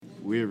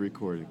We're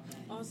recording.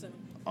 Awesome.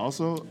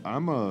 Also,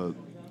 I'm a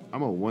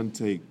one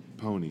take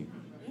pony.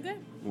 Okay.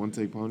 One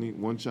take pony,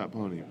 one shot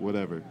pony,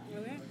 whatever.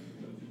 Okay.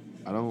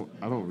 I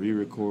don't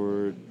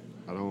re-record.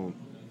 I don't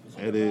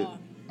edit. Raw.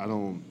 I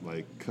don't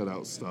like cut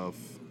out stuff.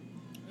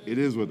 It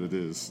is what it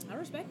is. I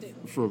respect it.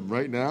 From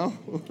right now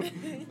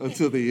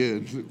until the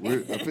end,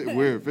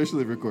 we're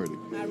officially recording.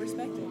 I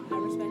respect it. I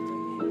respect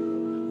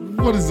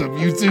it. What is up,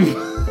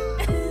 YouTube?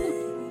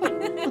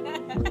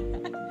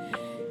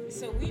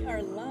 So we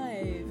are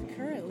live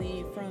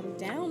currently from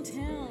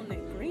downtown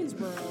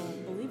Greensboro,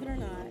 believe it or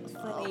not,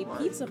 from a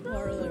pizza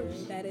parlor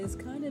that is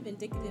kind of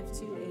indicative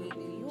to a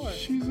New York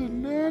She's a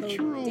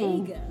natural.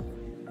 bodega.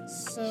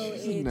 So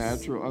She's it's a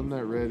natural. I'm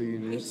not ready,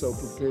 and you're so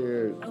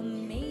prepared.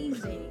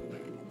 amazing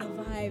the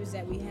vibes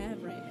that we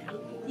have right now.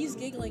 He's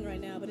giggling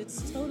right now, but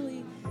it's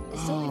totally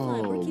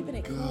fine. We're keeping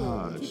it cool.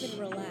 We're keeping it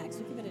relaxed.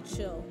 We're keeping it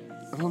chill.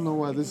 I don't know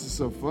why this is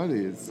so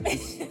funny. It's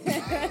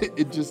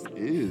it just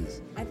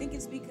is. I think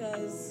it's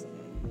because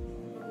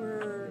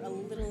we're a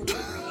little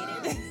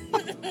inebriated.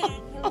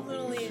 We're a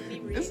little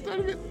inebriated. It's not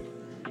even.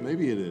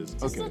 Maybe it is.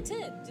 Just okay. a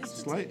tip. Just a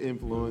Slight tip.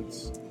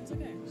 influence. It's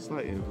okay.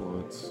 Slight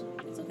influence.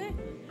 It's okay.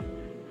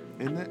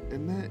 And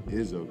that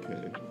is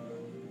okay.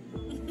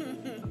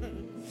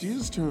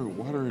 Jesus turned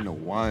water into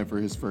wine for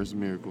his first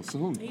miracle, so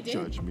don't He did.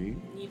 judge me.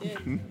 You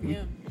did.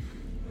 Yeah.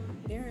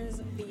 There is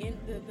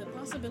the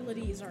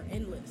possibilities are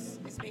endless.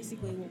 Is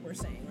basically what we're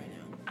saying right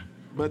now.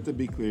 But to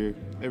be clear,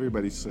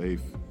 everybody's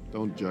safe.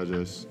 Don't judge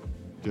us.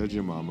 Judge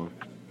your mama.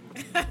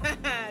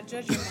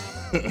 Judge your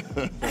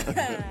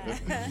mama.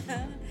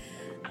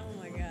 Oh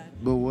my god.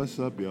 But what's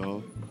up,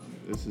 y'all?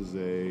 This is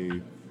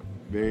a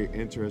very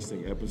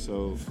interesting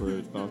episode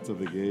for Thoughts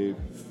of a Gabe.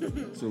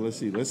 So let's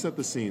see. Let's set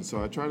the scene.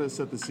 So I try to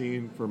set the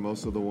scene for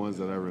most of the ones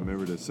that I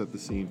remember to set the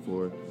scene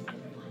for.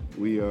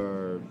 We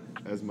are,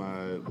 as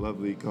my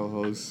lovely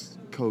co-host,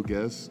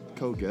 co-guest?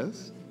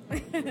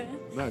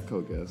 Not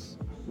co-guest.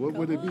 What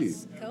would it be?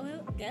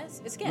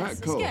 Guest? It's guest. Not It's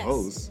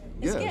co-host. Guest.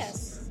 Yes.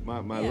 It's guest.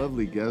 My Yeah.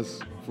 lovely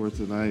guest for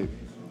today,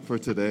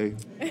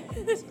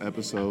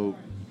 episode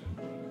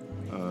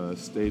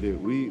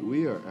stated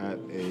we are at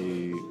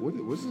a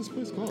what's this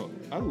place called?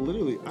 I've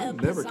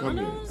never come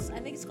here. Pisano's? I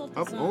think it's called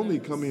I've Pisano's. only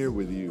come here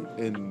with you,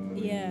 and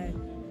Yeah.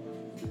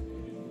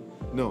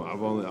 no,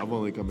 I've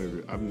only come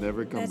here. I've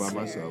never come That's by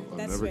fair. myself. I've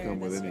That's never fair. come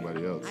with That's anybody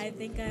fair. else. I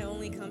think I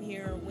only come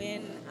here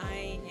when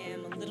I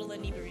am a little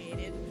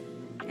inebriated.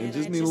 And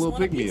just I need a little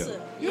want pick-me-up.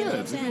 pizza. Yeah, You know what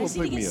I'm just a saying? I little just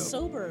need to get pick-me-up.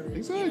 sober.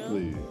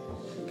 Exactly. You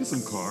know? Get some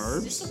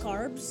carbs. Just some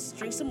carbs.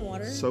 Drink some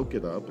water. Soak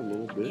it up a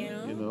little bit.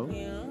 You know?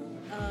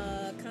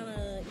 Kind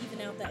of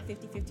even out that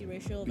 50-50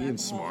 ratio of Being alcohol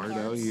smart and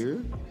carbs. out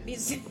here.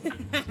 Exactly.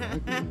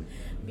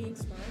 Being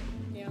smart.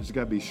 Yeah. You just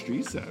gotta be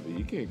street savvy.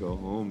 You can't go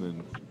home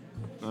and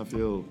not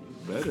feel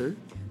better.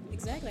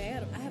 Exactly.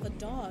 I have a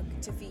dog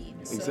to feed.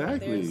 So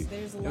Exactly.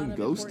 There's a lot And of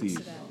importance Ghosty.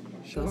 to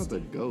that. Shout out to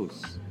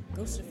Ghost.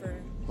 Ghostifer.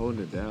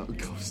 Holding it down.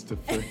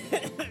 Ghostifer.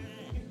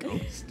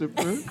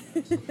 Ghostifer?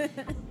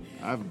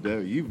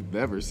 You've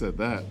never said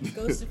that.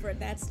 Ghostifer.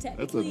 That's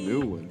technically.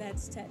 new one.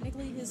 That's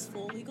technically his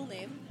full legal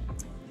name.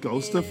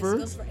 Ghostifer?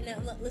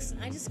 Now, listen,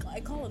 I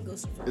call him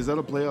Ghostifer. Is that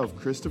a play off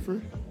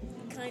Christopher?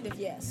 Kind of,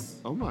 yes.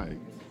 Oh my.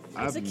 It's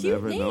I've a cute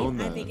never name. known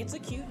that. I think it's a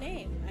cute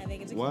name.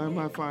 Why am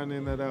I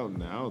finding that out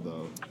now,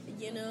 though?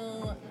 You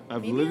know,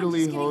 I've maybe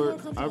literally I'm just getting more heard.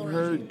 comfortable I've around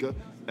heard. you.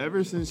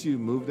 Ever since you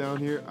moved down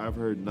here, I've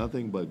heard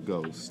nothing but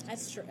ghost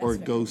That's true. or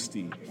That's fair.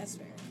 ghosty. That's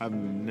fair. I've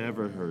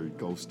never heard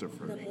The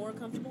Ghostifer. more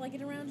comfortable I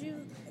get around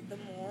you, the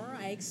more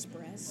I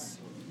express.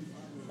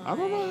 I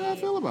don't know how I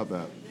feel about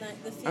that.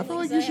 I feel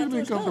like you should have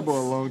been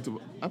comfortable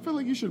I feel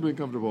like you should have been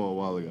comfortable a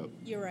while ago.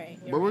 You're right.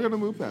 But we're gonna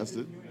move past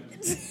it.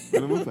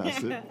 We'll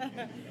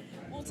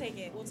We'll take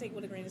it. We'll take it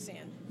with a grain of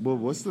sand. Well,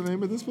 what's the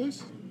name of this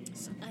place?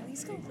 I think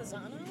it's called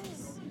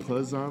Pisano's.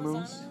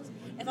 Pisano's?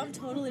 If I'm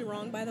totally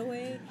wrong, by the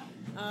way,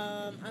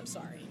 I'm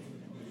sorry.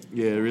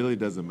 Yeah, it really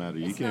doesn't matter.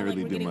 You It's can't not like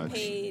really we're do getting much.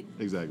 paid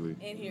Exactly.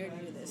 in here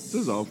to do this.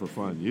 This is all for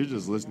fun. You're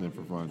just listening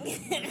for fun.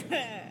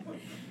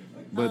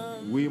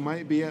 But we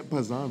might be at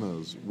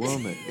Pisano's. We're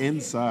on the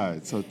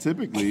inside. So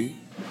typically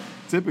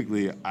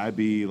I'd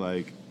be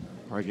like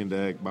parking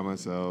deck by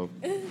myself,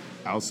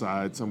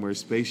 outside somewhere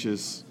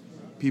spacious.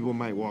 People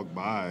might walk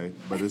by,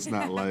 but it's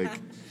not like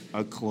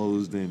a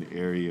closed-in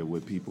area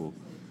with people.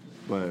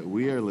 But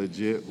we are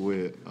legit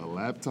with a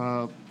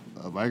laptop,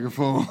 a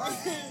microphone.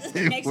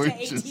 Next we're to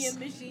ATM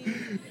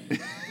machine,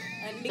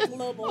 a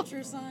Michelob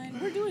Ultra sign.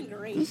 We're doing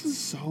great. This is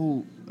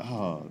so.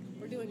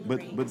 We're doing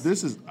great. But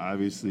this is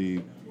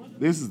obviously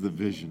the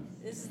vision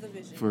This is the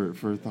vision.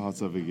 for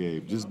Thoughts of a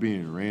Gabe. Just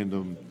being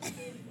random,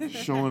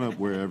 showing up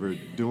wherever,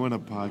 doing a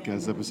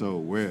podcast episode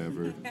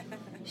wherever.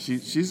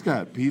 She's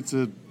got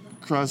pizza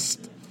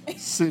crust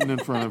sitting in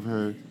front of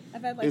her.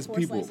 I've had like It's 4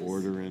 people slices.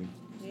 ordering.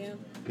 Yeah.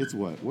 It's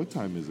what? What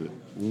time is it?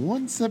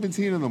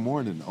 1:17 in the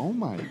morning. Oh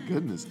my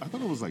goodness. I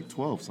thought it was like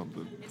 12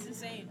 something. It's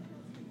insane.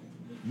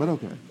 But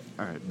okay.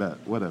 All right,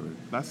 bet. Whatever.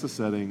 That's the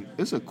setting.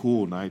 It's a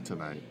cool night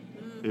tonight.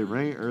 It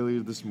rained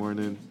earlier this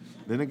morning.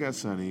 Then it got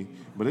sunny.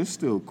 But it's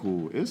still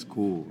cool. It's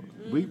cool.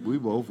 We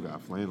both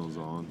got flannels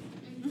on.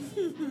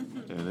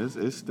 And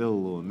it's still a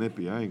little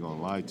nippy. I ain't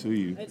gonna lie to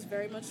you. It's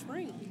very much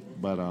spring.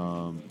 But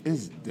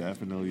it's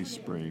definitely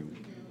spring.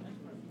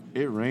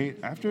 It rained.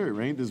 After it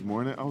rained this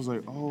morning, I was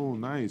like, oh,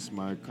 nice.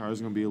 My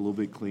car's going to be a little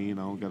bit clean.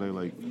 I don't got to,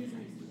 like,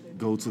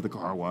 go to the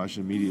car wash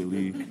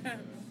immediately.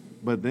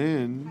 But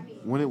then,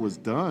 when it was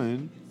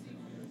done,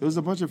 it was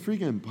a bunch of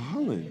freaking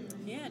pollen.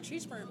 Yeah, tree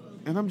sperm.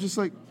 And I'm just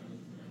like...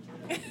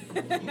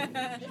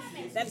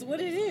 That's what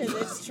it is.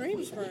 It's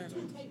tree sperm.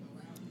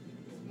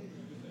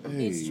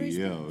 Hey, It's tree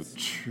yo,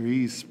 sperm.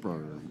 tree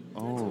sperm.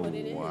 That's Oh, what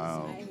it is.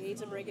 wow. I hate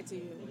to break it to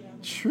you.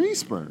 Tree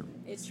sperm.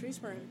 It's tree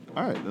sperm.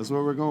 All right, that's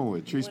what we're going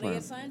with. Tree When I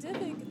sperm. get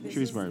scientific,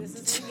 Tree sperm. This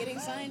is me getting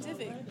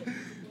scientific.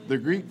 The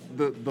Greek,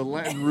 the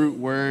Latin root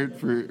word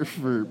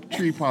for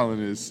tree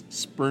pollen is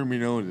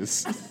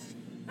spermionis.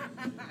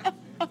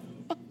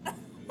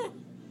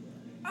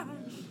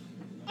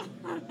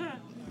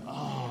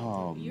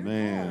 Oh, Your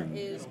man. car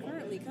is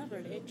currently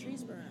covered in tree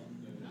sperm.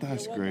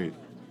 That's You're great.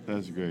 welcome.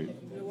 That's great.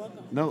 You're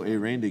welcome. No, it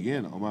rained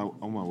again.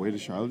 On my way to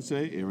Charlotte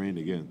today, it rained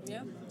again.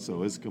 Yeah.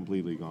 So it's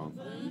completely gone.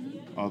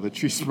 All the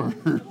tree sperm.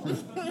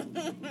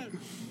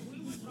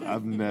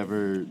 I've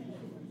never,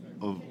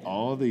 of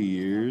all the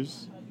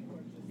years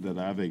that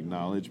I've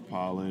acknowledged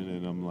pollen,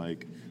 and I'm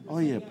like, oh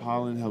yeah,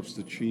 pollen helps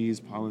the trees,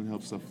 pollen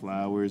helps the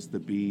flowers, the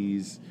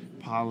bees,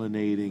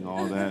 pollinating,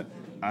 all that.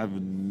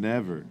 I've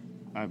never,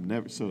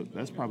 so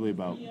that's probably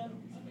about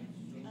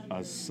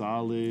a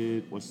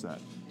solid, what's that,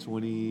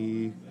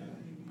 probably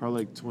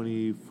like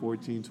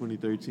 2014,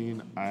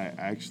 2013, I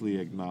actually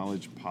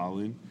acknowledged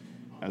pollen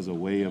as a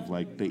way of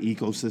like the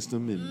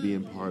ecosystem and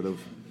being part of,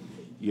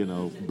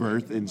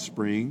 birth and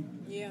spring.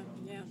 Yeah,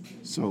 yeah.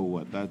 So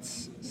what,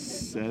 that's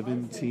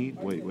 17,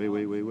 wait.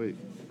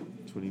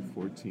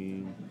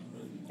 2014,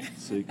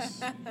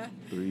 6,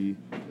 3,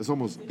 it's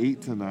almost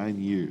 8 to 9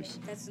 years.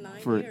 That's 9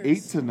 For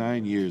years. 8 to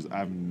 9 years,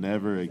 I've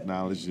never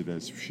acknowledged it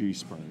as tree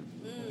sperm.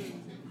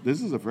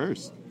 This is a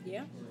first.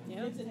 Yeah,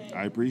 yeah.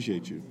 I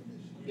appreciate you.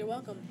 You're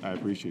welcome. I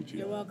appreciate you.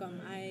 You're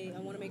welcome. I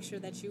want to make sure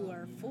that you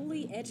are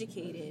fully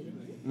educated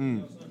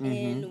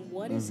in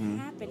what is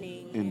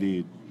happening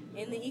Indeed.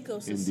 in the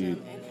ecosystem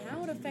Indeed. and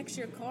how it affects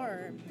your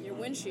car, your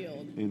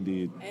windshield,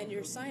 Indeed. and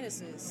your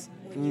sinuses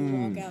when you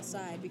walk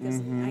outside. Because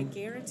I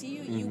guarantee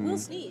you, you will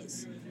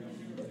sneeze.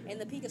 In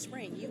the peak of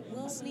spring, you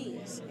will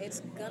sneeze.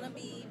 It's going to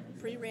be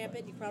pretty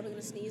rampant. You're probably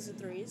going to sneeze in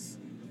 3s,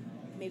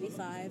 maybe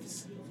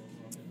 5s.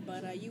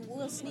 But you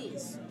will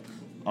sneeze.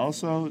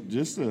 Also,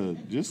 just a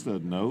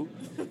note,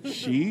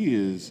 she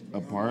is a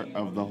part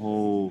of the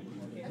whole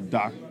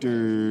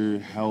doctor,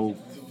 health,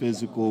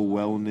 physical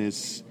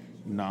wellness,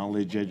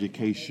 knowledge,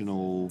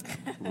 educational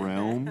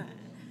realm.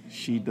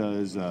 She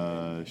does.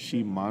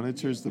 She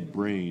monitors the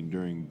brain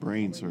during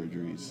brain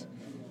surgeries.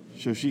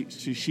 So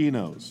she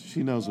knows.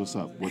 She knows what's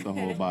up with the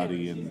whole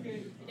body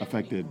and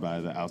affected by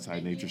the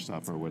outside nature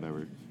stuff or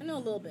whatever. I know a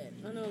little bit.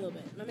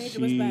 My major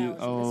was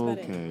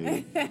biology. That's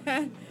Okay.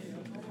 about it.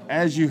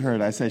 As you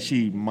heard, I said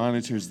she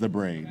monitors the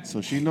brain, so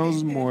she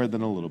knows more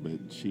than a little bit.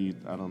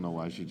 I don't know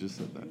why she just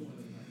said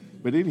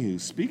that. But anywho,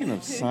 speaking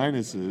of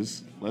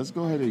sinuses, let's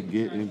go ahead and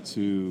get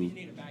into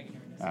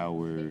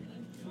our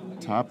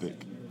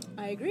topic.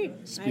 I agree.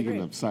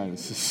 Speaking of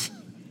sinuses.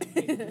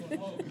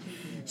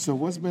 So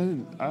what's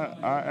been,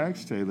 I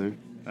asked Taylor,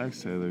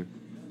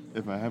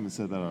 if I haven't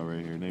said that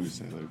already, her name is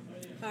Taylor.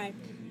 Hi.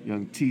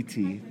 Young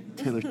TT,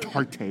 Taylor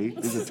Tarte.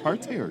 Is it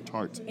Tarte or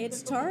Tart?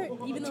 It's tart,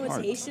 even though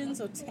Tart. it's Haitian,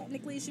 so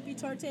technically it should be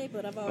tarte,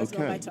 but I've always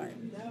gone Okay. by tart.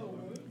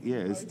 Yeah,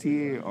 it's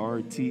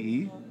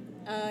Tarte.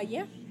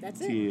 Yeah,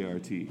 that's it.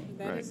 Tarte.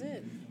 That Right. is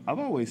it. I've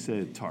always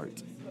said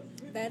tart.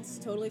 That's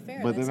totally fair.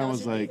 But That's then I how it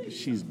was should like, be.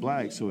 she's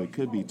black, so it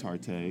could be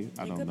Tarte.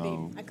 I It don't could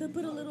know. be. I could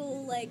put a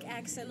little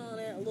accent on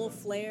it, a little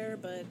flair,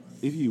 but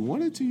If you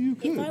wanted to, you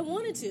could. if I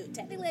wanted to,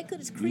 technically I could.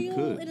 It's You Creole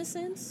could. in a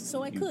sense,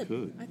 so I You could.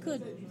 could. I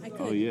could.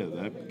 Oh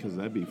yeah, because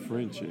that'd be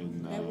French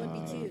and That would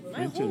be cute. My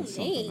French whole and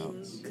something name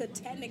else. could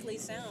technically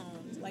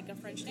sound like a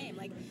French name.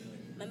 Like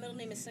my middle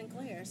name is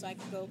Sinclair, so I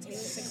could go Taylor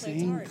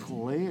Sinclair Tart.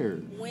 Sinclair.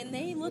 When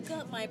they look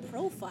up my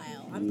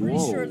profile, I'm pretty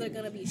Whoa. sure they're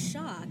gonna be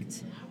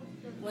shocked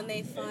when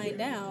they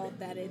find out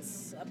that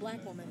it's a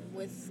black woman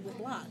with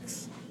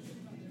locks.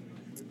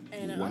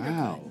 And an Wow.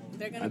 undercut.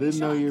 They're gonna I be didn't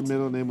know your shocked.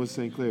 middle name was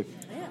Sinclair.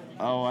 Yeah.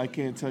 Oh, I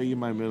can't tell you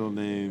my middle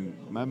name.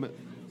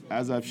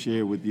 As I've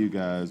shared with you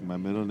guys, my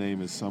middle name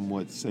is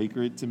somewhat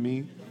sacred to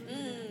me.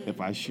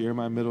 If I share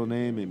my middle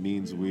name, it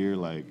means we're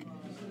like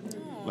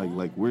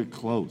we're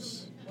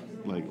close.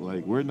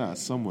 Like we're not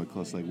somewhat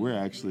close. Like we're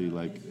actually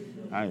like,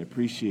 I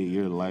appreciate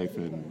your life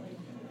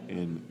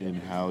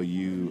and how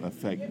you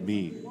affect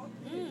me.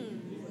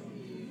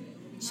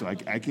 So I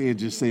can't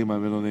just say my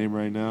middle name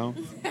right now,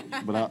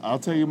 but I'll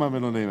tell you my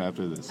middle name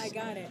after this. I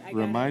got it.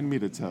 Remind me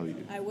to tell you.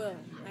 I will.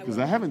 Because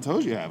I haven't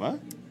told you, have I?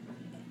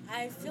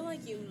 I feel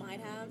like you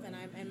might have, and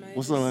I might.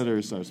 What's the letter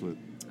it starts with?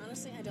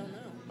 Honestly, I don't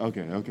know.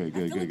 Okay,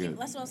 good.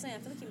 That's what I was saying. I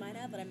feel like you might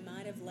have, but I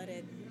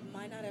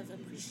might not have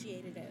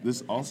appreciated it.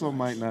 This also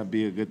might not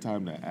be a good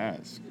time to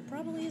ask.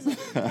 Probably isn't.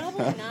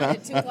 Probably not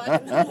at 2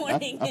 o'clock in the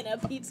morning in a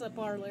pizza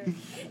parlor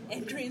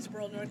in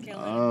Greensboro, North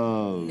Carolina.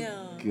 Oh,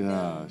 no,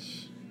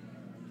 gosh.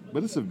 No.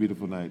 But it's a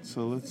beautiful night,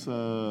 so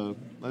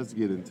let's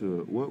get into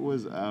it. What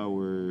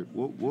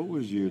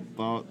was your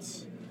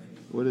thoughts?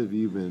 What have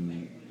you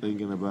been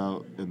thinking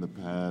about in the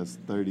past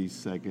 30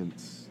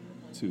 seconds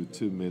to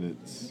 2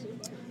 minutes?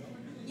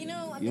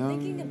 I've been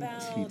thinking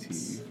about a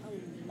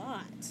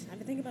lot. I've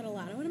been thinking about a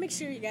lot. I want to make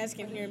sure you guys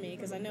can hear me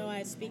because I know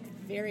I speak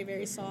very,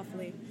 very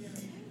softly.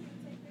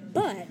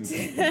 But,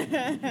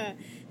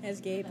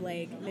 as Gabe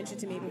mentioned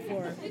to me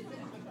before,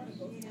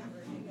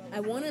 I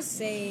want to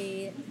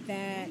say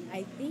that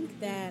I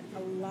think that a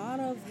lot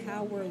of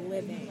how we're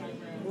living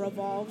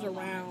revolves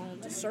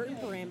around certain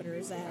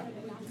parameters that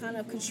kind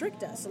of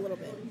constrict us a little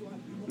bit.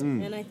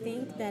 And I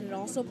think that it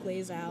also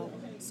plays out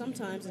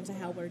sometimes into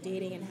how we're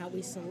dating and how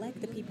we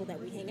select the people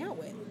that we hang out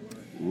with.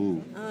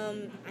 Ooh.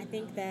 I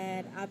think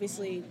that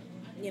obviously,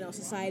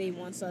 society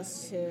wants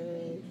us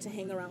to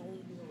hang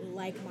around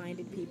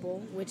like-minded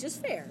people, which is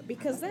fair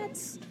because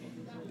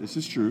this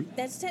is true.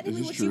 That's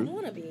technically what you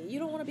want to be. You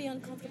don't want to be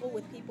uncomfortable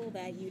with people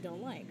that you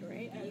don't like,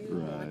 right? You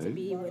want to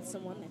be with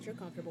someone that you're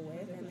comfortable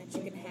with and that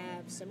you can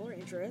have similar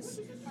interests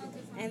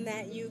and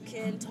that you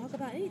can talk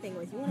about anything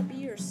with. You want to be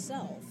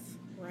yourself,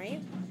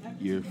 right?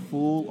 Your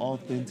full,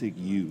 authentic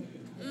you.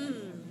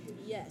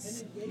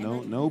 Yes.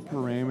 No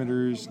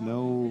parameters,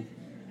 no,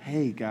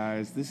 hey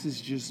guys, this is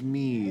just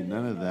me.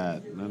 None of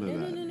that.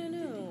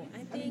 No.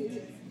 I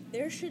think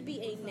there should be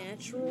a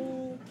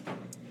natural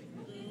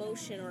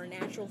emotion or a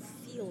natural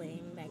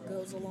feeling that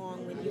goes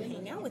along when you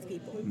hang out with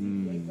people.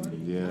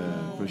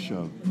 For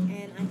sure.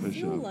 And I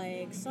feel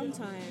like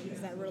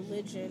sometimes that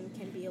religion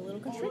can be a little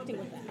constricting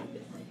with that.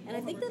 And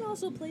I think that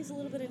also plays a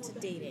little bit into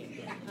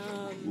dating.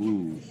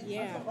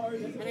 Yeah.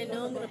 And I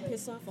know I'm going to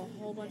piss off a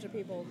whole bunch of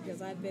people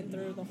because I've been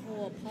through the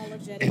whole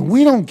apologetic. And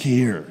we don't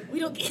care. We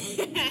don't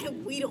care.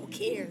 We don't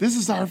care. This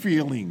is our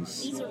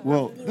feelings.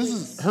 This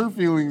is her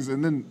feelings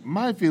and then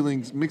my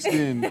feelings mixed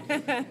in.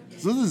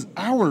 So this is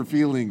our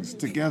feelings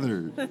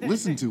together.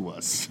 Listen to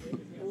us.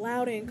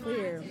 Loud and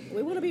clear.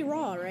 We want to be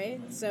raw,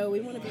 right? So we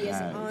want to be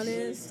as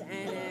honest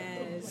and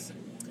as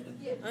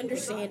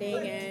understanding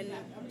and,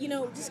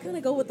 just kind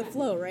of go with the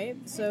flow, right?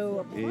 So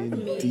a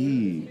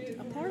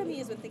part of me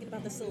has been thinking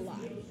about this a lot.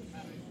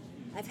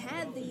 I've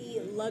had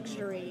the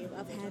luxury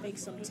of having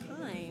some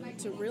time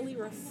to really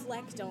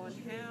reflect on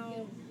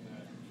how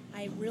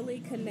I really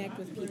connect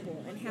with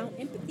people and how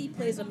empathy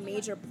plays a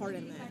major part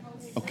in that.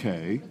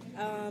 Okay.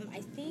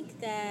 I think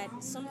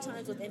that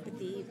sometimes with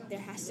empathy, there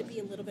has to be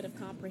a little bit of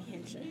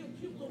comprehension,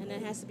 and there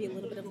has to be a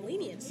little bit of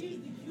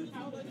leniency,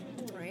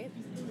 right?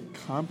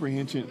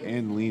 Comprehension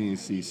and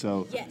leniency.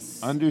 So, yes.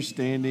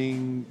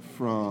 Understanding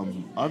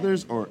from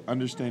others or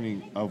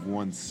understanding of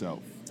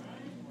oneself?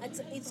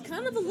 It's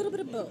kind of a little bit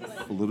of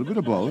both. A little bit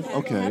of both.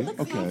 Okay. Have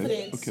the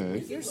confidence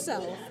with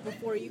yourself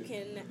before you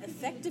can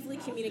effectively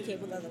communicate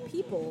with other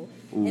people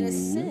in a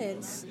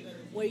sense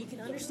where you can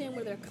understand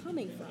where they're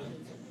coming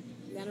from.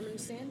 You got to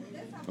understand?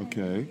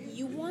 Okay.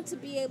 You want to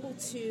be able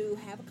to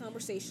have a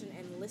conversation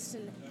and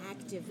listen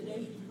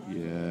actively. Yeah.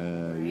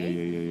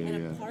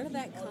 And a part of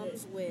that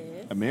comes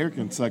with...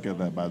 Americans suck at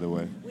that, by the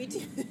way. We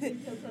do.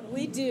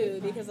 We do,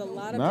 because a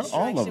lot of Not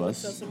distraction all of with us.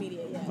 social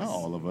media, yes. Not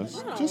all of us.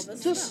 Not all of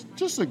us,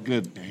 Just a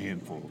good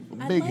handful.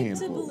 A big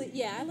handful.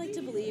 I like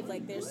to believe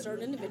there's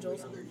certain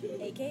individuals,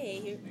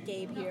 a.k.a.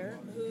 Gabe here,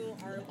 who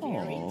are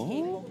very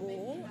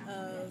capable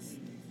of...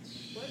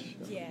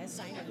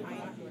 Yes, I know.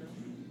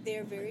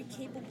 They're very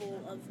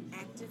capable of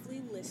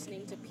actively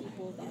listening to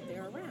people that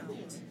they're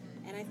around.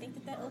 And I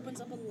think that opens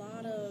up a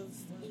lot of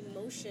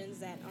emotions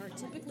that aren't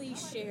typically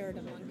shared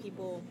among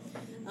people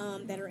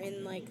that are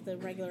in the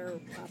regular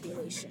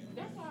population.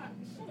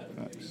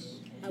 Nice.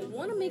 I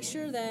want to make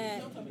sure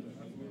that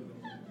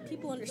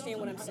people understand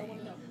what I'm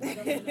saying.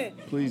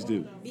 Please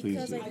do.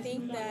 Because I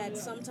think that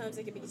sometimes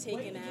it can be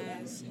taken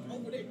as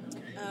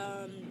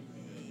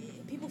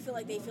people feel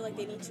like they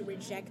need to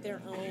reject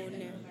their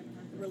own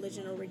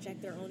religion or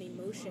reject their own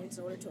emotions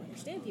in order to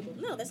understand people.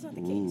 No, that's not the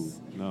case.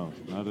 No,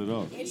 not at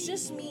all. It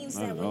just means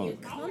that when you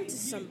come to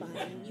somebody,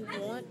 you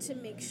want to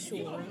make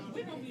sure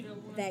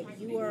that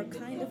you are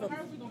kind of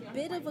a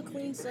bit of a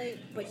clean slate,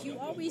 but you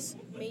always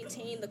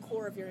maintain the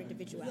core of your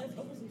individuality.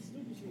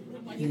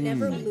 You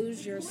never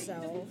lose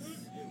yourself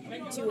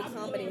to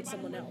accommodate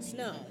someone else.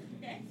 No.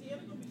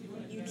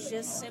 You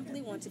just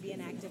simply want to be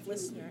an active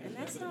listener, and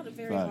that's not a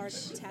very hard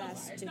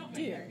task to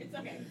do.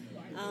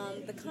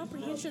 The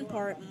comprehension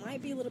part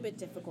might be a little bit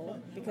difficult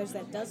because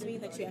that does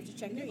mean that you have to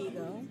check your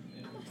ego.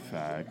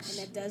 Facts.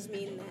 And that does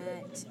mean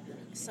that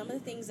some of the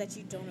things that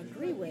you don't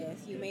agree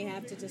with, you may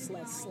have to just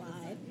let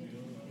slide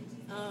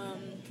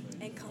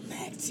and come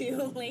back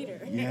to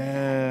later.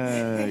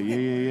 Yeah.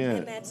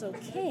 And that's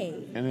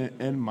okay. And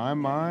in my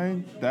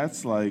mind,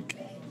 that's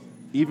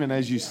even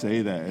as you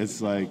say that,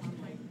 it's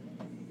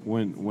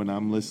when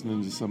I'm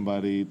listening to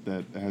somebody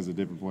that has a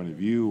different point of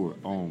view or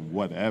on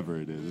whatever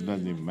it is, it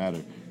doesn't even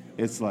matter.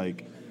 It's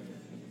like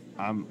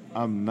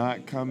I'm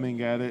not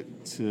coming at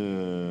it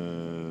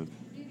to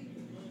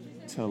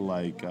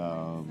like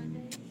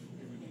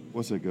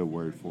what's a good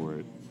word for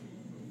it?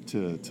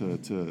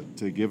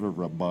 To give a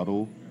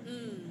rebuttal.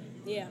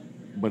 Yeah.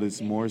 But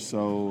it's more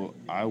so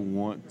I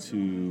want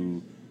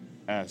to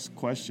ask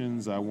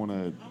questions. I want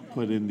to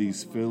put in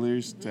these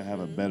fillers to have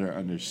a better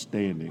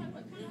understanding.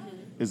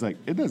 It's like,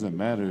 it doesn't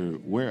matter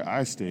where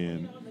I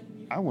stand.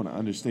 I want to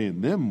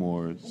understand them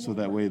more so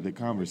that way the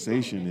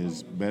conversation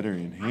is better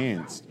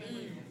enhanced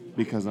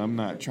because I'm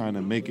not trying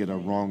to make it a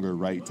wrong or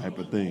right type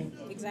of thing.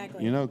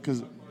 Exactly. You know,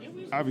 because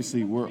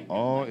obviously we're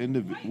all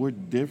we're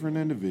different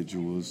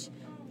individuals.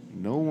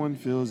 No one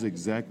feels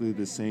exactly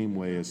the same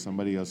way as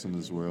somebody else in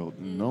this world.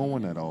 No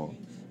one at all.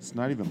 It's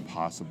not even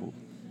possible.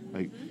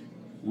 Like,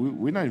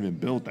 we're not even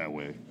built that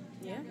way.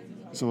 Yeah.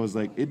 So it's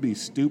like, it'd be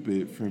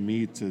stupid for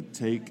me to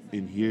take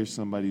and hear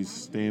somebody's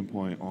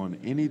standpoint on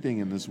anything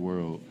in this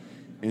world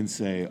and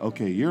say,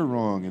 okay, you're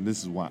wrong and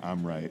this is why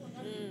I'm right.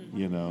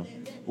 You know?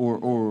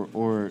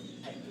 Or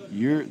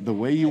the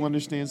way you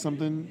understand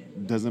something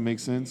doesn't make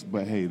sense,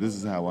 but hey, this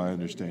is how I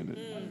understand it.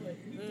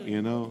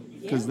 You know?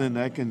 Because then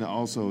that can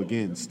also,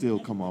 again, still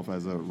come off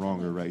as a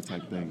wrong or right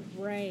type thing.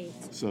 Right.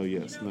 So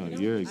yes, no,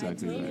 you're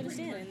exactly I totally right.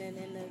 understand.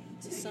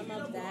 And to sum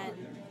up that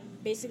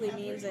basically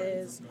means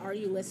is, are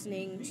you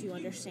listening to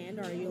understand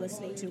or are you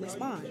listening to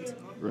respond?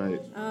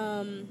 Right.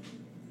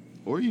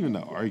 Or even to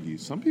argue.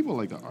 Some people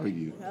like to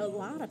argue. A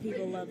lot of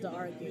people love to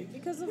argue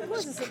because, of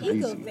course, it's an crazy.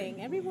 ego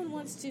thing. Everyone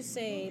wants to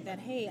say that,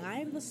 hey,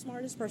 I'm the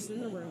smartest person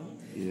in the room.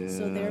 Yeah.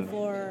 So,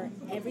 therefore,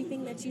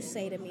 everything that you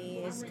say to me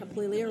is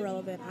completely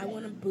irrelevant. I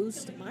want to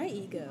boost my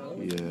ego.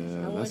 Yeah,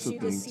 I want that's the you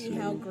to thing, see too.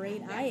 how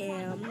great I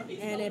am.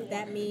 And if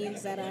that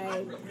means that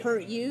I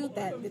hurt you,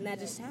 then that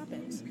just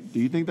happens. Do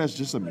you think that's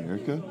just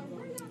America?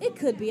 It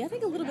could be. I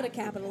think a little bit of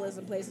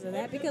capitalism plays into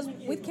that because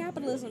with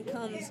capitalism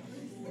comes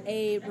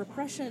a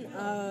repression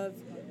of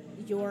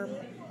your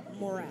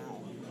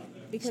morale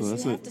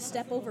because you have to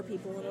step over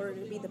people in order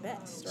to be the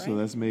best, right? So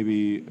that's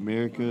maybe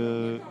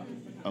America,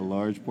 a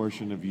large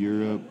portion of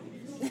Europe,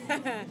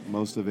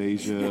 most of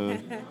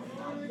Asia,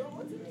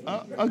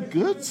 a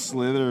good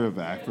slither of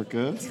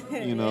Africa.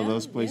 You know,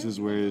 those places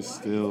where it's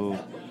still,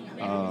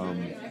 I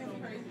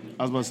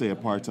was about to say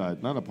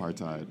apartheid, not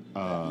apartheid.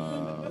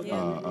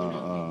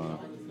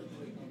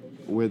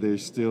 Where they're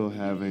still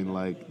having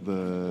like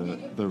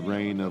the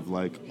reign of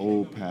like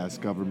old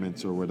past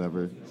governments or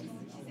whatever.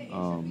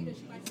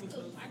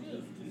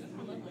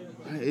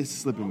 It's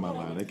slipping my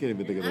mind. I can't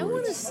even think of the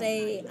words.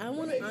 I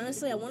want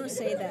to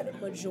say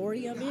that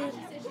majority of it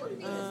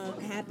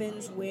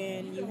happens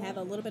when you have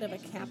a little bit of a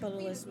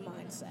capitalist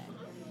mindset.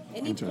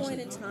 Any point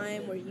in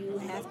time where you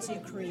have to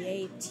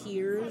create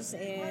tiers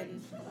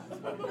and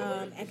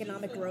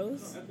economic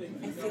growth,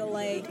 I feel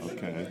like,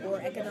 or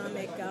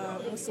economic,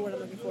 what's the word I'm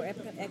looking for?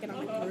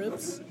 Economic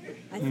groups.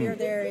 I fear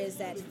there is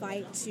that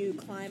fight to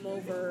climb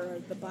over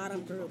the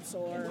bottom groups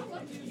or,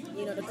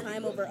 to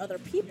climb over other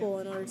people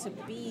in order to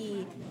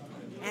be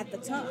at the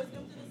top.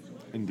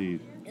 Indeed.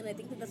 And I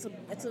think that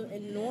that's an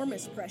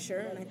enormous pressure,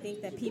 and I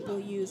think that people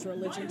use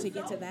religion to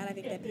get to that. I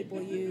think that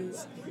people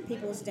use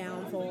people's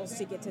downfalls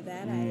to get to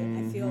that.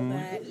 I feel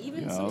that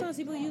even sometimes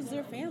people use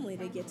their family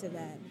to get to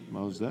that.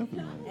 Most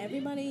definitely.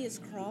 Everybody is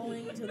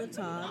crawling to the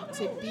top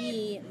to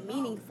be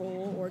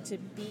meaningful or to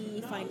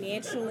be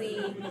financially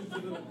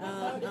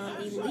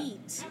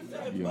elite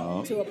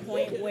to a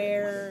point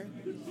where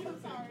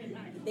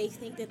they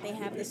think that they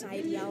have this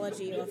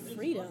ideology of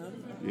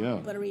freedom,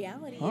 but in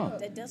reality,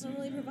 that doesn't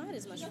really provide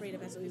as much freedom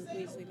as we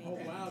made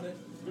that.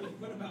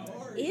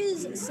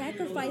 Is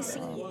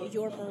sacrificing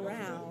your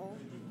morale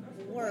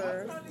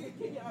worth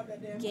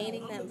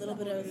gaining that little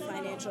bit of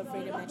financial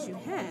freedom that you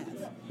have?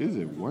 Is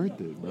it worth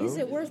it, bro? Is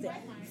it worth it?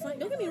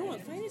 Don't get me wrong,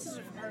 finances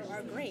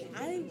are great.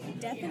 I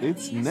definitely...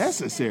 It's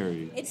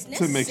necessary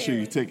to make sure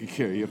you're taking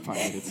care of your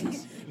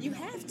finances. You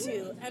have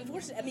to.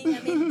 Unfortunately,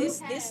 I mean,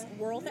 this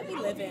world that we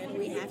live in,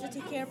 we have to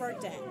take care of our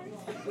debt.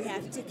 We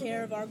have to take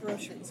care of our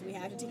groceries. We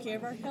have to take care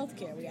of our health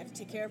care. We have to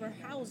take care of our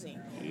housing.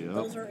 Yep.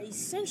 Those are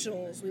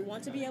essentials. We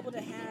want to be able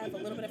to have a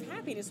little bit of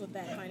happiness with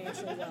that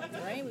financial wealth,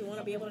 right? We want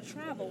to be able to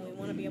travel. We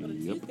want to be able to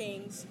do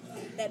things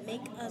that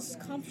make us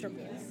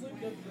comfortable.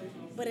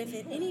 But if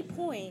at any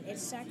point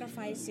it's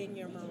sacrificing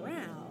your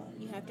morale,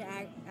 you have to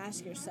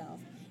ask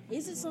yourself,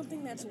 is it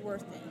something that's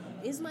worth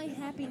it? Is my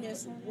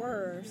happiness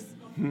worth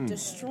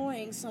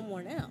destroying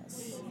someone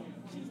else?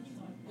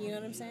 You know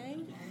what I'm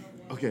saying?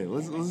 Okay,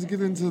 let's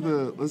get into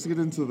the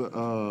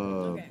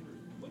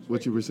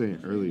what you were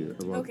saying earlier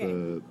about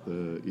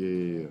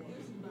the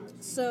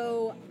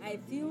So I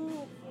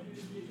feel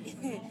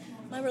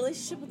my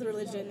relationship with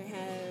religion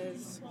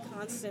has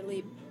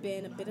constantly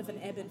been a bit of an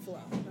ebb and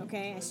flow.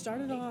 Okay, I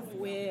started off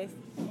with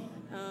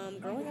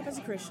growing up as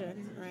a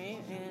Christian, right,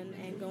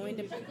 and going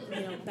to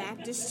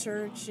Baptist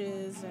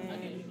churches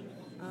and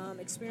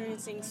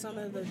experiencing some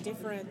of the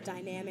different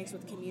dynamics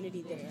with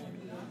community there.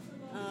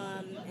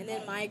 and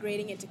then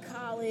migrating into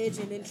college,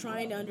 and then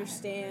trying to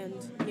understand,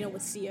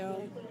 with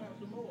CO,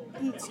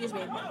 excuse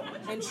me,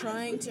 and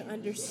trying to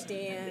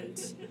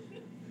understand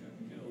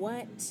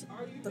what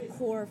the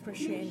core of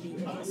Christianity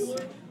is.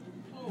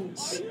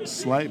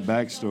 Slight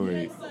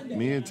backstory.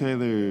 Me and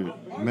Taylor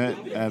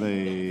met at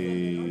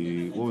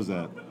what was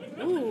that?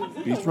 Ooh.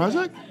 Beach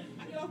Project?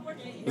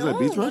 Was that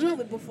Beach Project? No,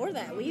 but before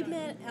that, we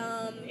met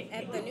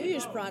at the New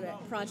Year's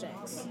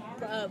projects.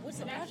 What's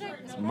the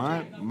project?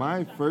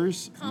 My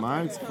first.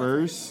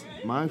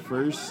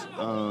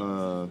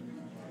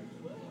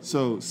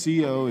 So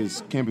CO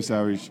is campus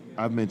outreach.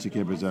 I've mentioned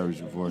campus outreach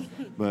before,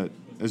 but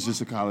it's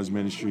just a college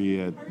ministry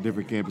at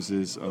different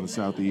campuses on the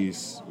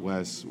southeast,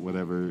 west,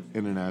 whatever,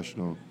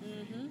 international.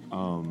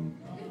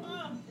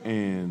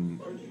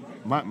 And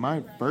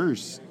my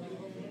first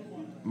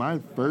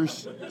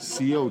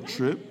CO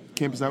trip,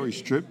 campus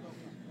outreach trip,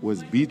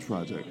 was Beach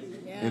Project,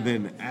 and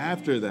then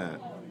after that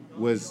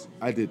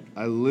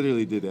I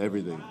literally did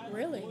everything.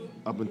 Really?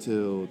 Up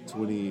until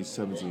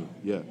 2017.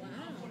 Yeah.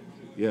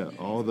 Yeah,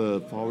 all the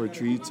fall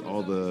retreats,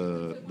 all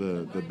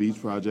the beach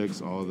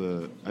projects,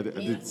 I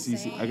did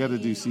CC. I got to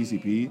do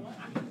CCP.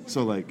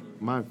 So like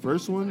my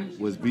first one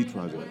was Beach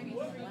Project.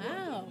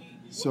 Wow.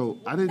 So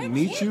I didn't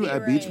meet you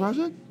at Beach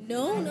Project?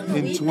 No. In 15?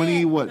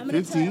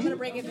 I'm gonna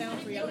break it down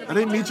for you. I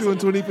didn't meet you in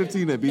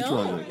 2015 at Beach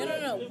Project. No.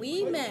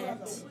 We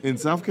met In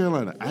South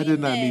Carolina. I did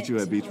not meet you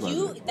at Beach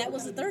Project. That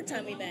was the third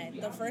time we met.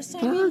 The first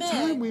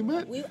time we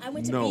met? I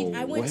went to No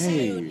I went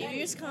way. to New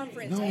Year's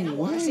conference No in way.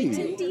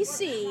 Washington,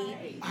 D.C.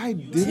 I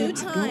didn't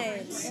Two go-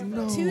 times.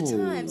 No. 2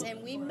 times,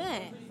 and we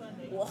met.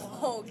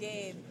 Whoa,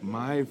 Gabe.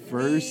 My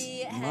first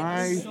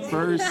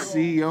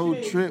CO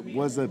trip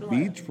was a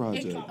Beach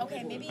Project.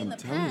 Okay, maybe in I'm the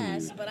telling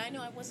past, you. but I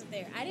know I wasn't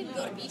there. I didn't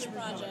go to Beach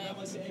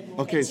Project.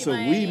 Okay, so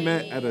we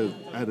met at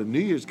a New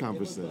Year's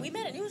conference then. We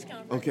met at New Year's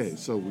conference. Okay,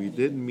 so we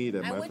didn't meet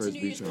at I my went to first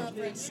New Beach Year's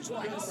conference.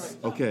 conference twice.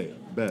 Okay,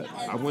 bet.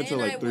 I went to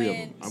then like I 3 of them.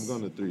 went- I'm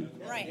going to 3.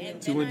 Right,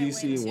 and 2 then in I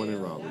DC went and 1 in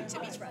to- Raleigh. To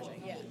Beach Project,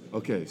 yeah.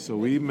 Okay, so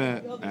we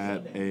met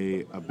at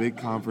a big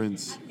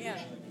conference Yeah.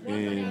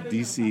 in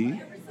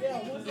DC.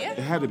 Yeah. It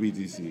had to be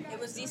DC. It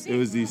was DC? It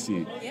was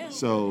DC. Yeah.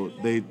 So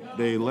they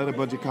let a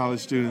bunch of college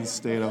students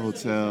stay at a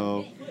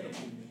hotel.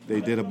 They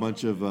did a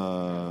bunch of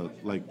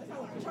like.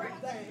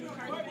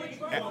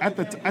 At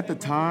the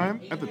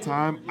time,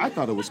 I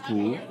thought it was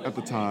cool. At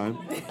the time,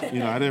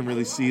 I didn't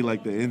really see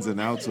like the ins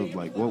and outs of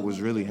like what was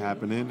really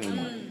happening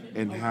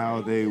and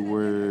how they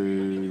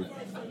were,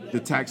 the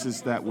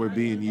taxes that were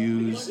being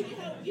used.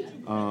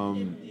 I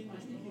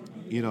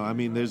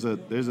mean, there's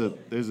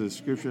a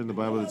scripture in the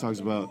Bible that talks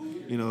about,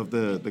 if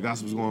the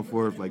gospel's going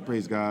forth, like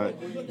praise God,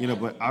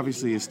 but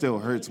obviously it still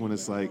hurts when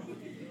it's like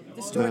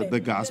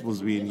the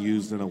gospel's being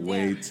used in a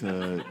way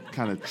to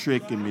kind of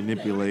trick and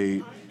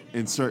manipulate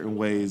in certain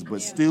ways, but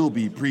still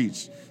be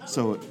preached.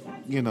 So,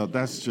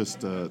 that's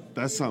just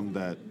that's something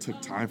that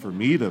took time for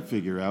me to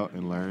figure out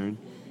and learn,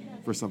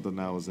 for something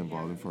that I was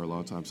involved in for a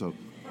long time. So,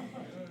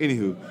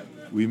 anywho,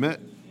 we met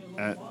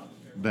at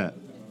a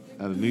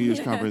New Year's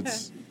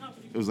conference.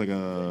 It was like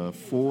a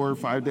 4 or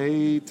 5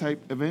 day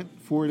type event,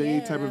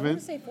 4-day type I event. want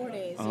to say 4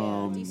 days.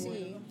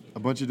 DC. A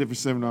bunch of different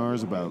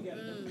seminars about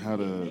how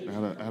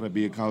to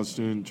be a college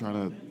student,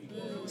 trying to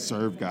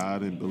serve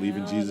God and believe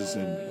in Jesus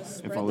and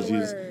follow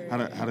Jesus.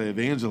 How to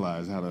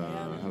evangelize, how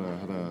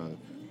to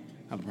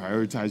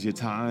prioritize your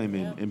time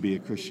and be a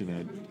Christian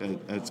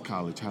at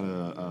college. How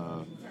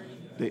to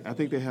I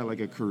think they had like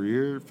a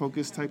career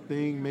focus type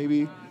thing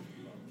maybe.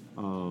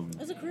 It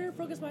was a career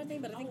focused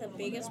thing, but I think the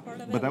biggest part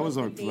of it. But that was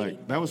for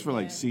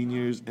dating.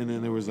 seniors, and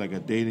then there was like a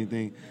dating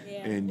thing.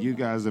 Yeah. And you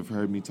guys have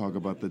heard me talk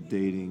about the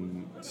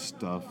dating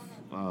stuff.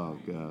 Oh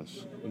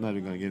gosh, I'm not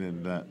even gonna get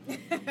into that.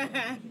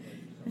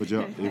 But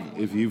y'all,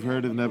 if you've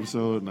heard of an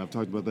episode and I've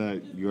talked about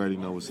that, you already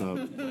know what's up.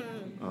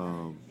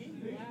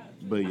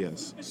 But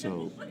yes,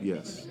 so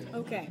yes.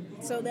 Okay,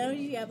 so now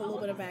you have a little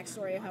bit of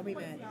backstory of how we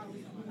met.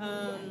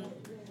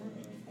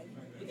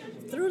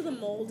 Through the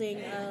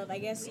molding of, I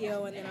guess,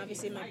 and then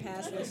obviously my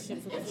past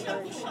relationships with the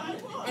church,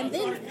 and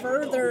then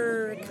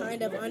further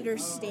kind of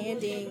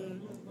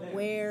understanding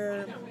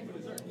where,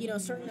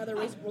 certain other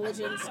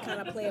religions kind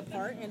of play a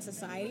part in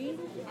society.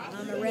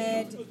 I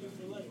read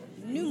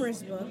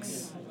numerous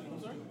books.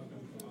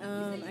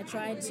 I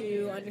tried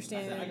to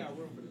understand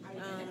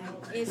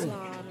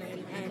Islam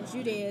and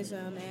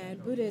Judaism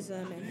and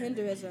Buddhism and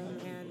Hinduism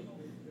and,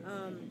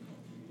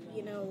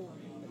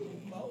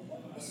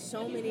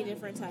 so many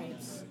different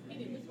types.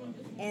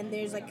 And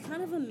there's like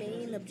kind of a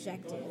main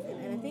objective.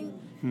 And I think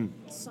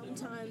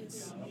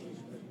sometimes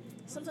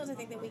I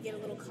think that we get a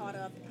little caught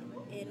up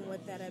in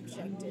what that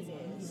objective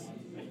is.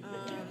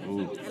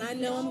 And I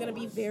know I'm going to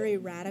be very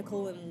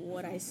radical in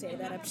what I say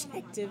that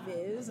objective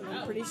is, and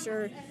I'm pretty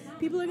sure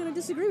people are going to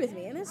disagree with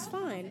me, and that's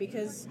fine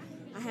because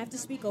I have to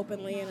speak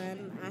openly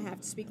and I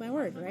have to speak my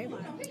word, right?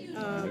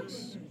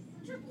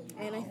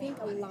 And I think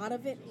a lot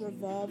of it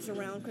revolves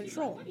around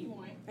control.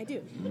 I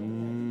do.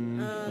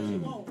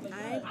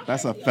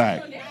 That's a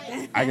fact.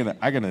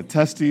 I can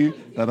attest to you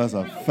that that's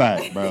a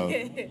fact, bro.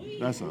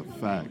 That's a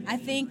fact. I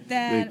think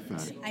that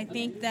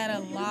a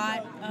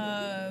lot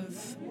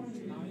of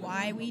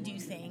why we do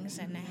things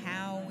and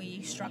how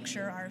we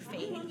structure our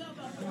faith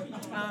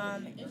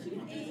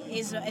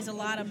is a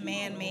lot of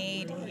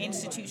man-made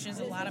institutions,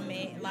 a lot of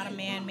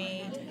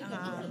man-made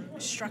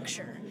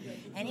structure,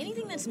 and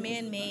anything that's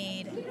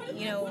man-made,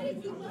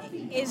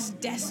 is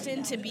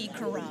destined to be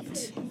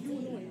corrupt.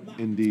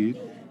 Indeed.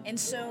 And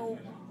so,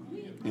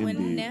 Indeed.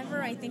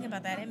 whenever I think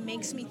about that, it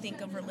makes me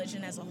think of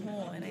religion as a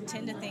whole, and I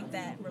tend to think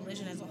that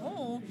religion as a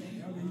whole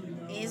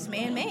is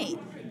man-made.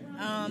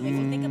 If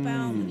you think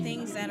about the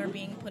things that are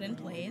being put in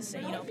place,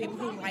 people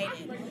who write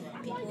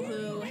it, people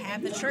who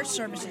have the church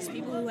services,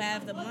 people who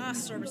have the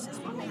mosque services,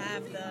 people who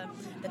have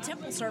the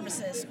temple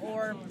services,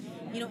 or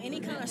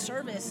any kind of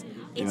service,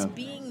 it's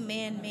being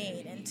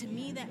man-made. And to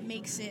me, that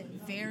makes it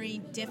very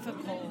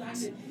difficult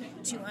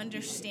to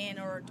understand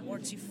or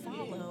to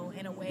follow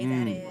in a way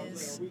that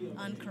is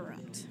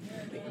uncorrupt.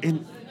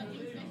 And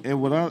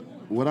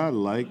what I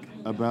like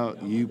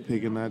about you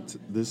picking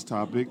this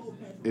topic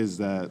is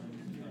that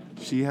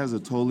she has a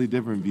totally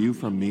different view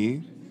from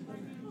me,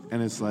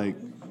 and it's like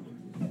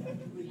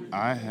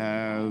I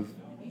have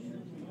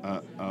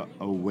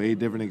a way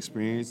different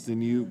experience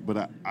than you,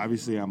 but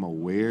obviously I'm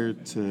aware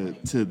to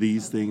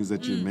these things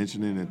that you're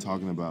mentioning and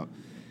talking about,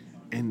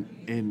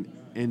 and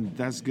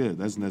that's good.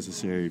 That's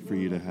necessary for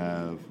you to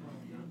have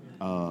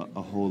a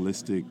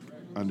holistic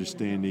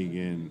understanding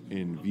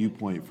and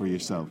viewpoint for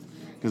yourself,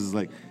 because it's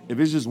like if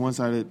it's just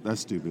one-sided,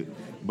 that's stupid.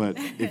 But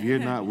if you're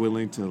not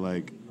willing to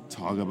like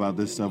talk about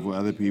this stuff with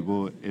other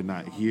people and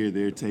not hear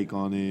their take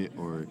on it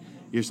or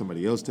hear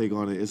somebody else take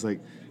on it, it's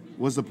like,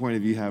 what's the point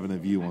of you having a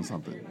view on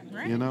something?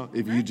 Right.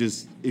 If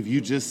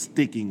you just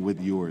sticking with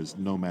yours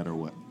no matter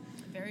what.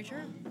 Very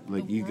true.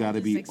 Like The you got to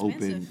world be is open.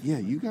 expensive. Yeah,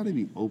 you got to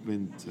be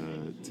open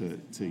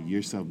to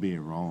yourself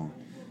being wrong.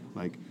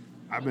 Like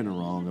I've been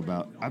wrong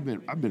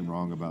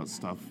about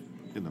stuff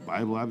in the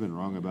Bible. I've been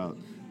wrong about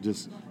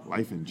just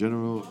life in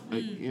general.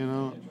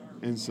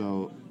 And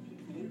so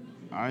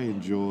I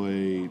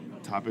enjoy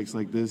topics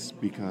like this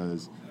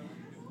because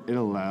it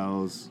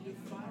allows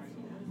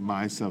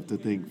myself to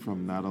think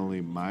from not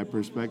only my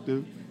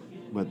perspective,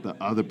 but the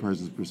other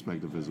person's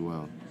perspective as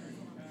well.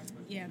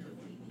 Yeah.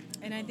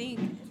 And I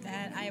think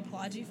that I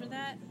applaud you for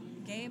that,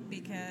 Gabe,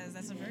 because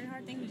that's a very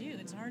hard thing to do.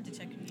 It's hard to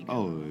check your ego.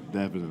 Oh,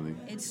 definitely.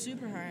 It's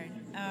super hard.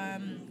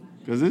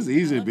 Because it's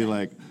easy to be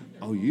like,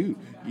 oh, you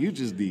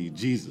just need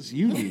Jesus.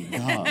 You need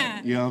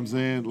God. You know what I'm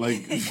saying?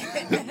 Like,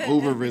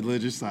 over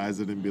religiousize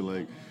it and be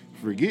like,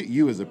 forget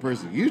you as a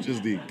person. You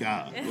just need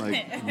God.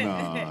 Like,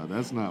 nah,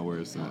 that's not where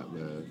it's at,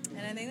 man.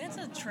 And I think that's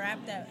a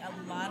trap that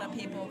a lot of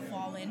people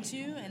fall into,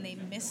 and they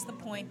miss the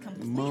point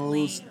completely.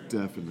 Most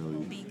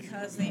definitely.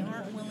 Because they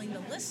aren't willing to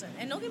listen.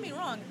 And don't get me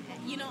wrong,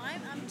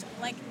 I'm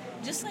like,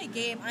 just like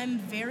Gabe, I'm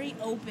very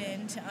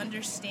open to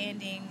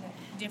understanding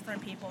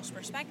different people's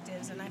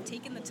perspectives, and I've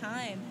taken the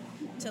time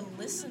to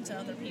listen to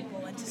other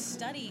people and to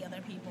study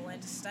other people and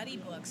to study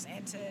books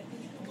and to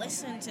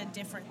listen to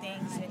different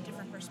things and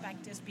different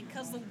perspectives,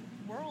 because the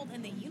world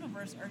and the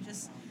universe are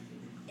just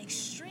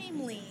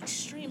extremely,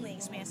 extremely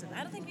expansive.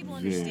 I don't think people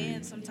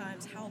understand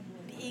sometimes how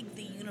big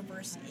the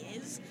universe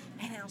is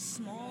and how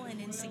small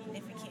and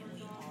insignificant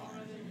we are.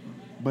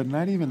 But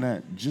not even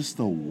that, just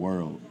the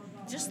world.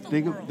 Just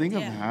the world. Think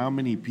of how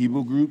many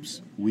people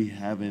groups we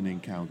haven't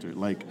encountered,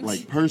 like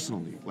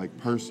personally.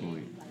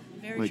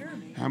 Very true.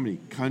 How many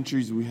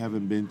countries we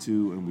haven't been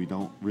to and we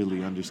don't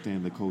really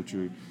understand the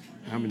culture.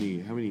 How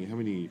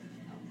many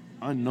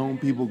unknown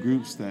people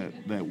groups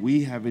that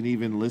we haven't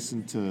even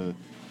listened to.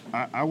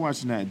 I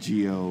watch Nat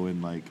Geo,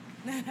 and like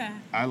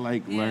I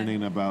like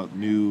learning about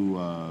new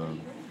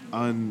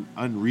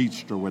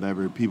unreached or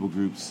whatever people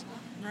groups.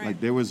 Right.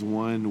 Like there was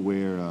one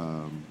where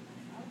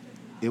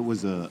it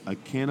was a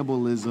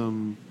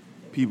cannibalism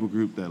people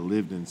group that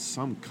lived in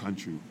some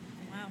country.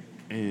 Wow.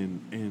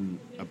 And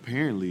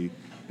apparently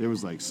there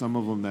was like some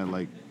of them that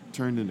like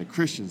turned into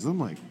Christians. I'm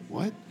like,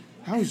 what?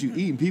 How was you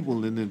eating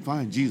people and then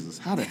find Jesus?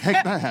 How the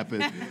heck that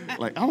happened?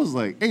 Like I was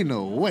like, ain't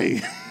no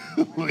way.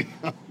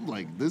 I'm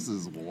like, this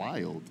is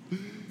wild.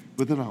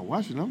 But then I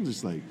watch it and I'm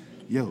just like,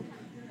 yo,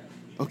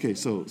 okay,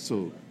 so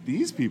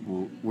these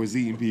people was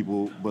eating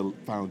people but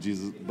found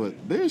Jesus, but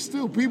there's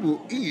still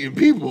people eating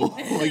people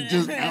like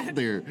just out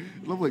there.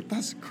 And I'm like,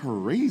 that's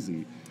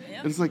crazy. Yep.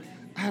 And it's like,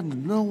 I have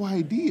no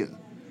idea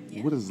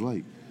what it's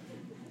like.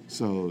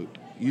 So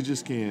you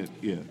just can't,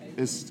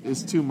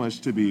 it's too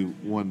much to be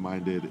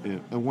one-minded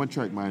and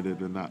one-track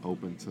minded and not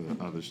open to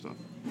other stuff.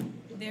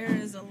 There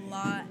is a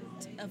lot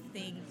of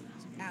things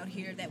out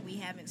here that we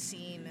haven't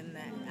seen, and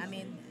that, I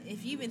mean,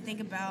 if you even think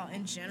about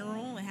in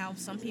general how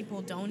some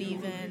people don't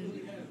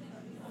even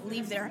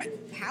leave their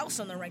house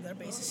on a regular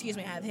basis. Excuse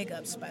me, I have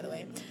hiccups, by the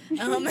way.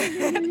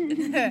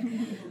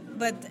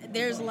 But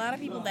there's a lot of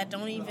people that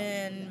don't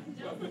even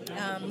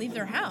leave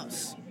their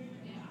house.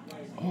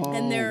 Oh,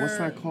 and what's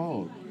that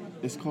called?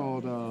 It's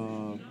called,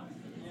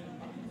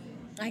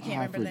 I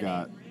can't remember the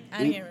name. I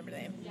can't remember the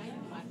name.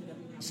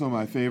 So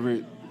my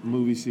favorite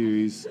movie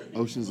series,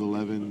 Ocean's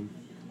 11.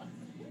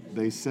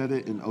 They said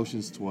it in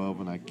Ocean's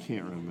 12, and I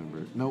can't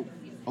remember. Nope,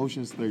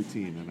 Ocean's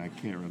 13, and I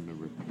can't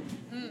remember.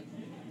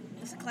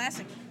 It's a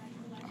classic.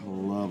 I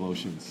love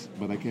Oceans,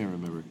 but I can't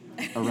remember.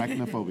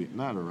 Arachnophobia.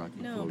 Not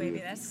arachnophobia. No, baby,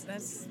 that's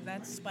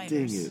spiders.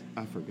 Dang it,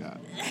 I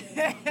forgot.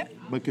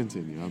 But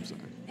continue, I'm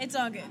sorry. It's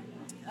all good.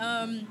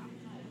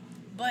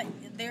 But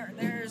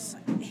there's...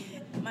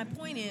 My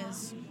point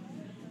is...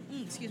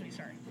 excuse me,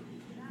 sorry.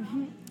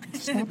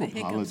 Stop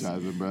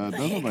apologizing, bro.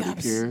 Don't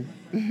nobody care.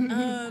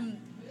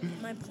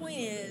 My point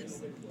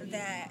is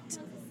that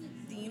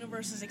the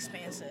universe is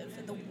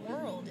expansive. The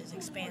world is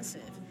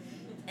expansive.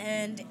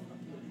 And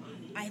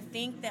I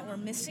think that we're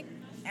missing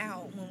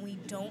out when we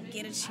don't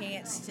get a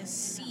chance to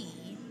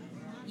see,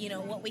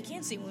 what we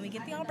can see, when we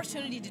get the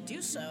opportunity to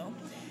do so,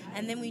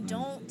 and then we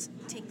don't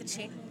take the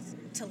chance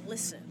to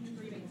listen.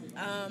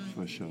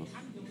 For sure.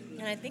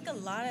 And I think a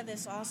lot of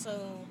this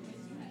also,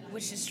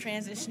 which is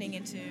transitioning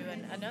into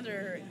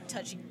another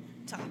touchy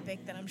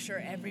topic that I'm sure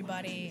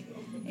everybody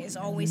is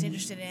always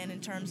interested in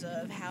terms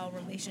of how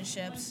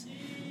relationships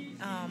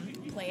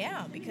play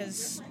out,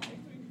 because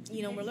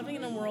we're living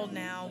in a world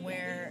now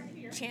where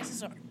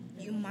chances are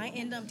you might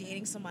end up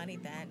dating somebody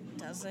that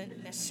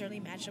doesn't necessarily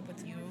match up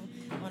with you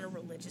on a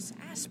religious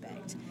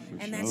aspect.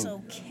 And that's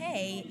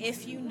okay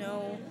if you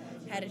know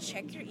how to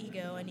check your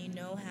ego and you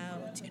know how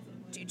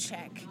to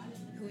check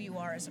who you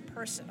are as a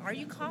person. Are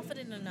you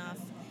confident enough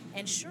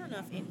and sure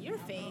enough in your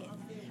faith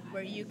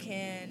where you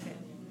can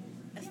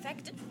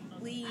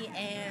effectively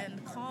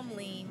and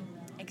calmly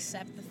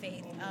accept the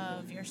faith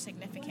of your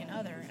significant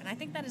other? And I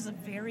think that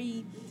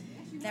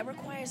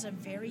requires a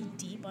very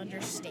deep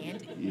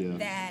understanding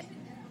that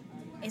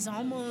is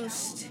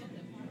almost,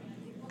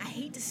 I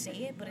hate to say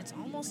it, but it's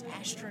almost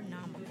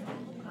astronomical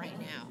right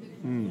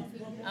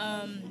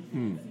now.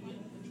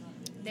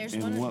 There's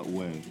in what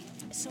way?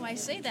 So I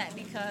say that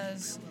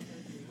because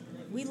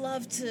we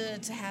love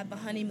to have the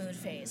honeymoon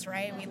phase,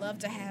 right? We love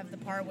to have the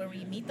part where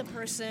we meet the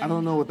person. I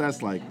don't know what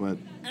that's like, but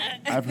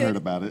I've heard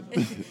about it.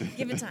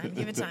 Give it time.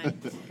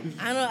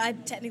 I don't know. I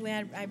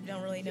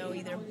don't really know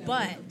either,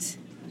 but...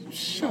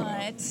 Shut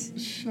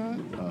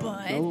up.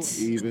 But don't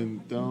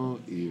even.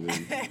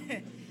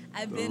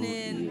 I've been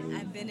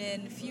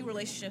in a few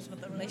relationships,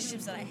 but the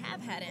relationships that I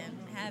have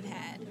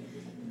had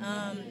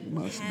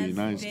must be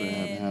nice to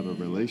have a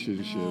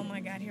relationship. Oh my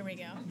God, here we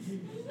go.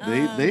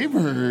 They've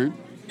heard.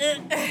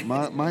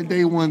 My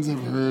day ones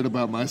have heard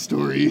about my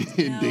story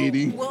in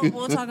dating.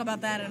 We'll talk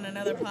about that in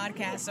another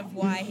podcast of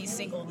why he's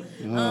single.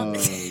 Oh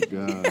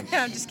gosh.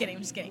 I'm just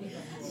kidding.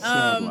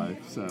 Sad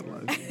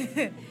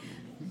life.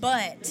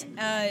 But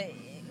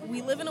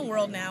we live in a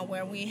world now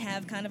where we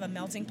have kind of a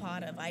melting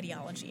pot of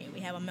ideology. We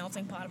have a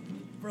melting pot of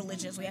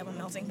religions. We have a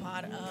melting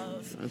pot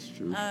of that's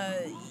true.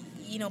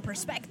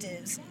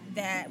 Perspectives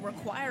that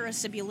require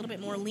us to be a little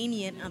bit more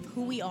lenient of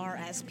who we are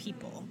as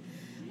people.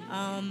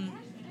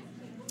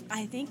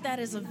 I think that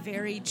is a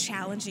very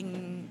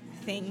challenging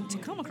thing to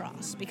come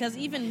across because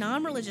even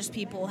non-religious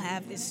people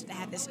have this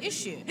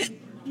issue.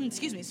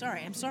 Excuse me.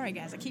 Sorry. I'm sorry,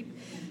 guys. I keep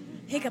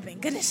hiccuping.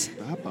 Goodness.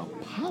 Stop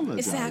apologizing.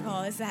 It's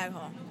the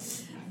alcohol.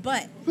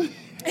 But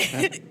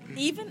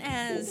even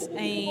as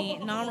a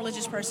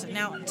non-religious person,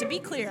 now, to be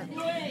clear,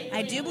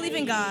 I do believe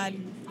in God,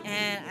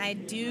 and I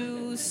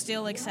do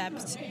still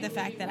accept the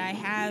fact that I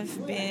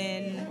have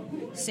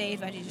been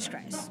saved by Jesus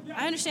Christ.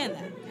 I understand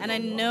that. And I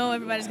know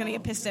everybody's going to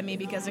get pissed at me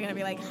because they're going to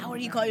be like, how do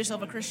you call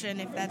yourself a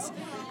Christian if that's...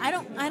 I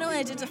don't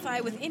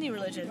identify with any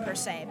religion per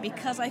se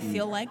because I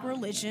feel like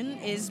religion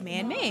is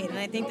man-made. And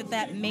I think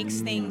that makes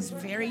things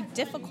very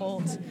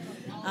difficult.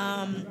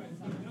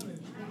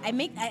 I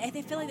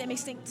feel like that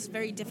makes things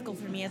very difficult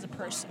for me as a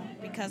person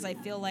because I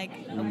feel like,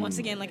 once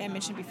again, like I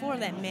mentioned before,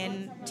 that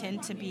men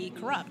tend to be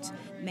corrupt.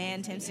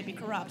 Man tends to be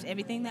corrupt.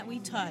 Everything that we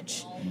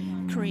touch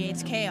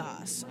creates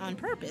chaos on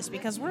purpose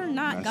because we're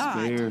not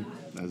God. Fair.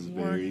 That's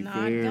very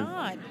fair. We're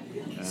not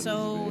God.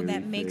 So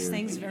that makes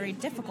things very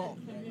difficult.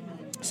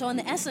 So in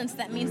the essence,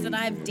 that means that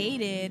I've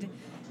dated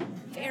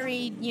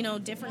very,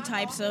 different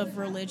types of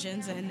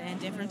religions and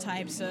different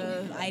types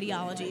of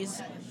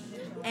ideologies.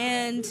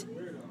 And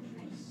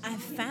I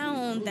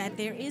found that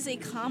there is a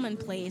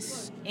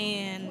commonplace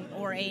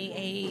or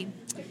a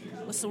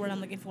what's the word I'm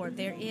looking for?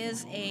 There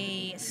is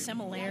a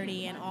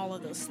similarity in all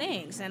of those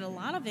things, and a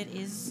lot of it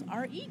is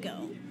our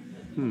ego.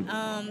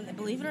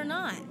 Believe it or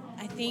not,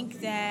 I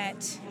think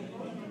that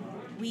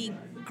we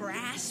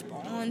grasp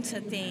onto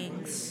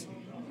things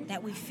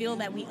that we feel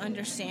that we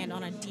understand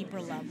on a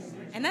deeper level,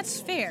 and that's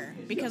fair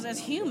because as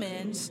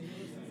humans,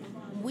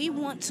 we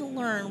want to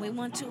learn, we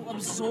want to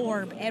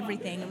absorb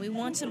everything, and we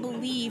want to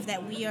believe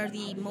that we are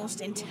the most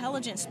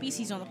intelligent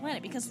species on the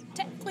planet because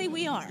technically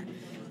we are.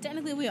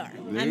 Very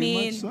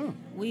much so.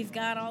 We've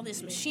got all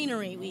this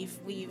machinery.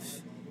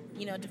 We've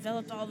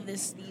developed all of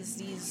these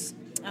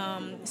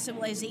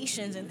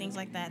civilizations and things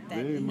like that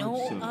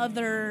no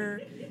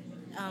other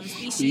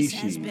species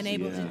has been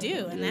able to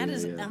do, and that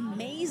is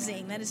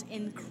amazing. That is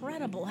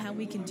incredible how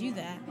we can do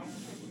that.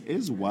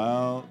 It's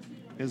wild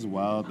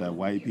that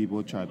white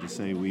people tried to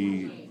say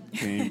we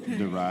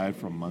derived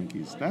from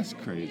monkeys. That's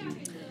crazy.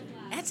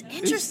 That's It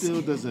interesting.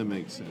 still doesn't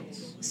make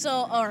sense. So,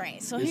 all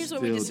right. So It here's where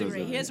we still disagree.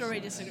 doesn't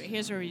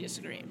Here's make where we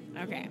disagree.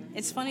 Okay.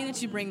 It's funny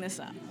that you bring this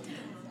up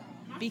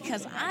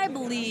because I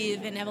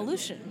believe in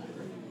evolution.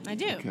 I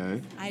do.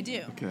 Okay. I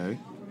do. Okay.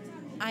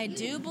 I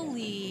do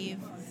believe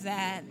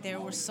that there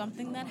was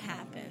something that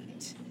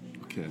happened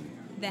Okay.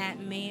 that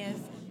may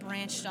have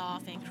branched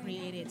off and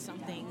created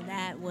something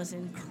that was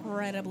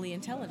incredibly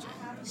intelligent.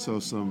 So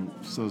some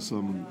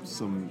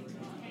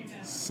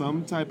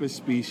type of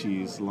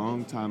species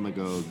long time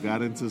ago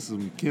got into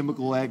some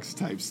chemical X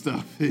type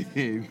stuff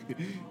and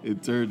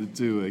it turned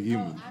into a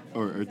human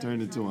or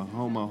turned into a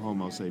Homo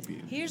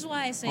sapien. Here's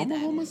why I say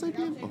Homo that.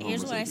 sapien? Or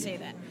Here's Homo why I sapien? say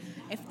that.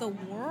 If the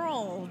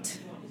world,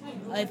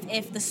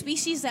 if the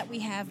species that we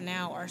have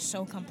now are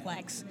so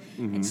complex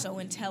and so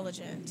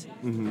intelligent,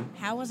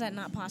 how is that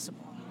not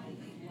possible?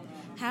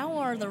 How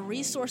are the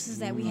resources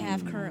that we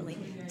have currently?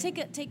 Take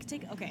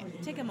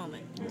a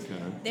moment. Okay.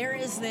 There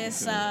is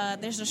this,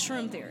 there's a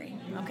shroom theory,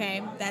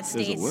 okay, that There's a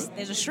states, what?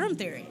 there's a shroom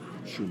theory.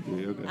 Shroom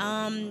theory,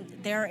 okay.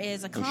 There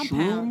is a shroom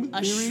compound,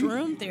 a theory?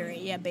 shroom theory,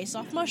 yeah, based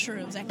off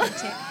mushrooms. That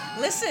can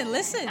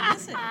listen.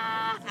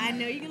 I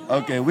know you're gonna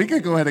laugh. Okay, we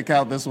could go ahead and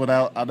count this one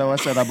out. I know I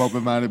said I'm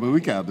open-minded, but we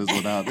count this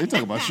one out. They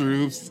talk about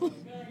shrooms.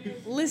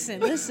 Listen.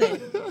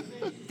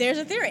 There's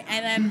a theory,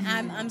 and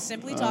I'm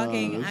simply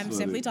talking. that's I'm funny.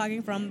 simply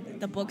talking from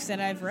the books that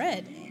I've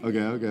read.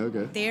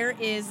 Okay. There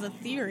is a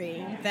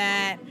theory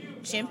that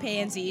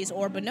chimpanzees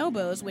or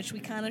bonobos, which we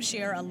kind of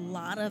share a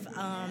lot of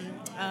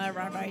our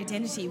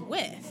identity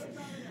with,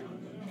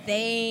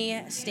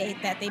 they state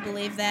that they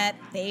believe that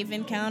they've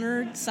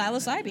encountered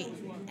psilocybin,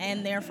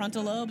 and their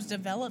frontal lobes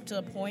develop to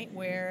a point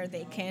where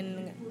they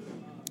can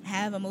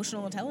have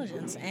emotional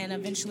intelligence and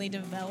eventually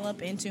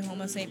develop into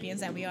Homo sapiens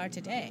that we are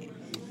today.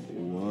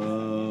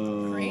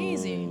 Whoa.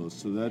 Crazy.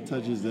 So that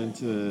touches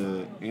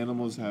into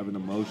animals having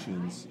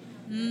emotions,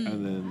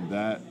 and then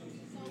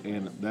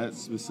that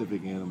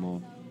specific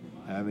animal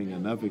having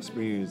enough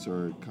experience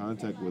or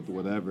contact with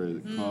whatever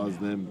caused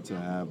them to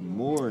have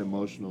more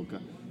emotional.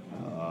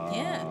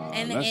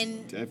 And that's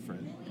and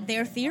different.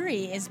 their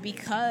theory is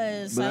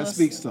because But that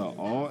speaks to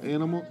all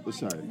animals.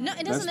 Sorry. No,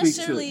 it doesn't that speaks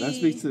necessarily- that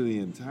speaks to the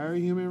entire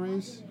human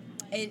race.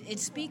 it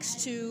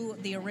speaks to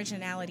the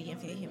originality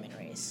of the human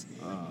race.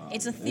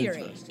 It's a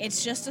theory. Interesting.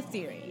 It's just a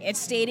theory. It's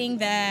stating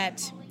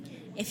that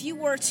if you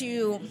were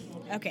to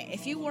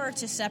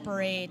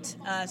separate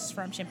us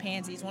from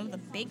chimpanzees, one of the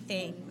big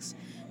things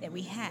that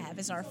we have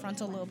is our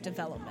frontal lobe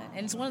development,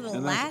 and it's one of the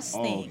And last that's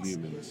all things.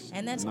 humans.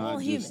 And that's not all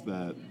just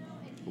human. that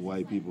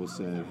white people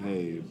said,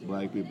 "Hey,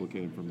 black people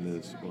came from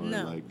this," or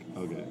No. like,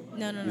 okay,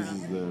 No. this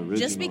is the original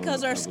Just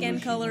because our skin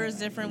evolution. color is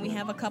different, we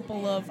have a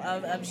couple of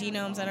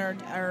genomes that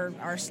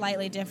are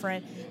slightly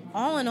different.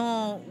 All in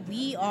all,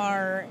 we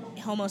are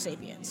Homo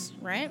sapiens,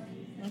 right?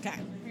 Okay.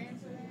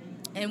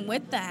 And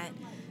with that,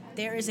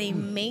 there is a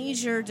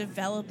major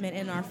development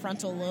in our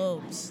frontal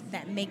lobes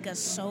that make us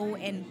so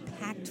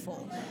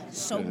impactful,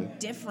 so Okay.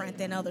 different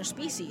than other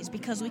species,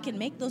 because we can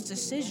make those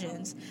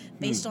decisions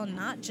based on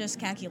not just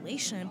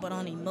calculation, but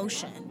on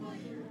emotion.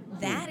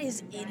 That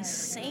is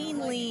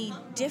insanely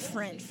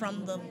different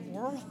from the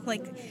world,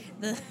 like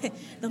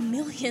the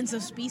millions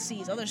of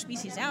other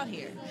species out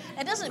here.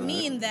 That doesn't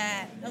mean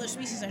that other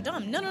species are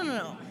dumb.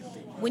 No.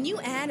 When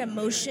you add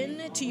emotion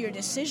to your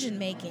decision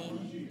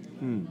making,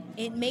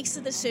 it makes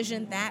the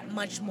decision that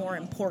much more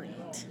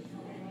important.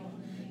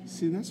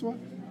 See, that's why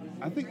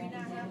I think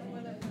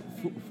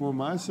for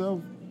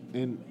myself,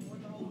 and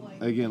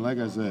again, like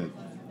I said,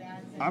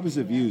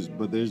 opposite views,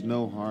 but there's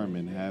no harm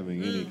in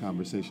having any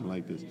conversation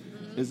like this.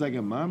 It's like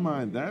in my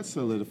mind that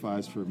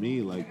solidifies for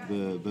me like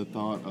the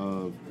thought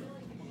of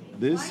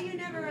this. Why you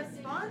never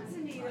respond to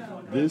me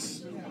though?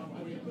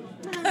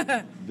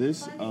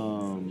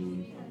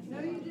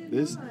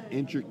 This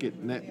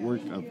intricate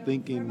network of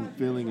thinking,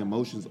 feeling,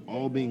 emotions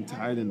all being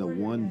tied into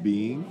one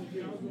being,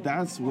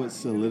 that's what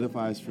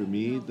solidifies for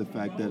me the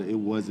fact that it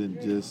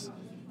wasn't just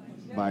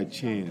by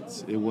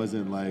chance. It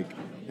wasn't like,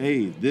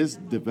 hey, this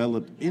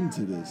developed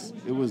into this.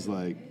 It was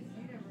like,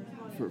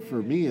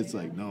 for me, it's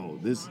like, no,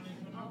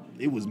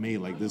 it was made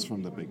like this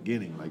from the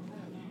beginning. Like,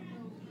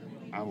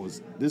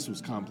 this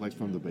was complex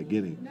from the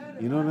beginning.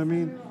 You know what I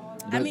mean?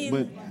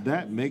 But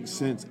that makes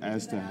sense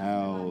as to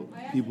how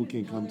people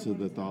can come to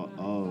the thought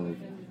of,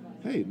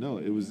 hey, no,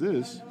 it was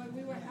this,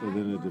 but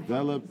then it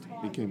developed,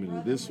 it came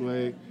into this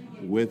way,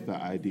 with the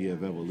idea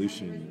of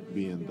evolution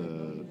being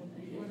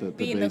the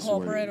Being base the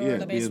culprit work. or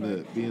the base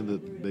work. Being the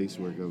base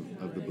work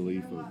of the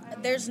belief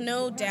of There's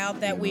no doubt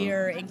that we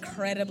are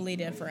incredibly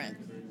different.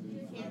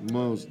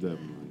 most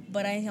definitely.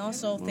 But I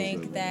also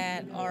think definitely.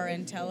 that our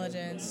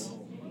intelligence,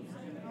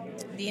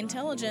 the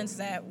intelligence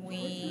that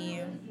we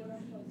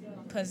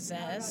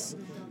possess,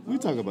 We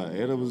talk about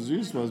animals.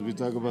 You're supposed to be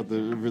talking about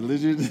the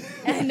religion.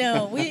 I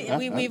know.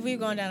 We've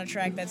gone down a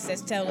track that's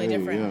totally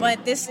different. Yeah.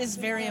 But this is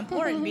very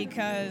important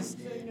because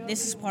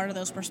this is part of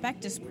those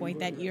perspectives point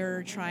that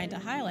you're trying to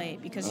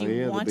highlight because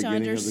you want to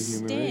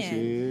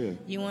understand.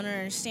 You want to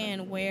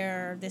understand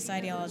where this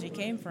ideology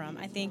came from.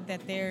 I think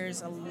that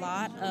there's a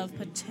lot of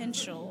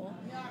potential.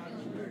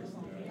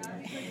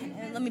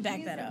 Let me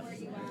back that up.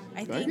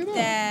 I think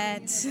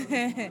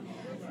that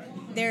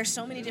there are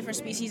so many different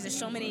species. There's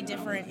so many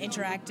different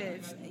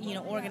interactive,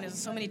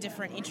 organisms. So many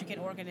different intricate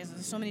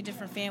organisms. So many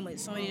different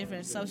families. So many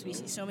different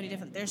subspecies.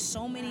 There's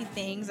so many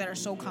things that are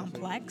so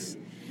complex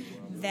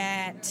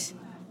that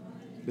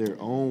their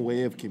own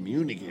way of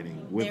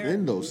communicating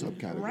within those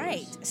subcategories.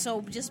 Right.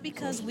 So just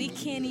because we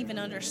can't even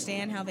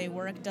understand how they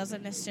work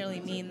doesn't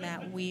necessarily mean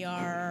that we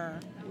are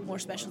more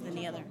special than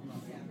the other.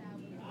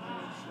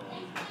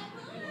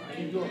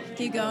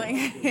 Keep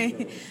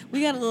going.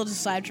 We got a little just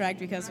sidetracked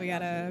because we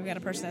got a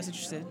person that's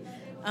interested.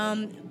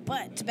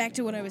 But back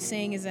to what I was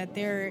saying is that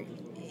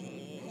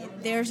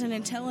there's an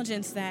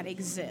intelligence that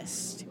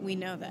exists. We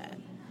know that.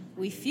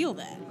 We feel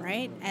that,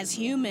 right? As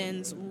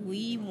humans,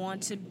 we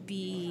want to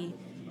be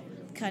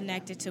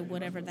connected to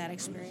whatever that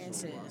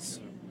experience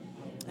is.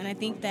 And I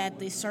think that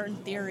the certain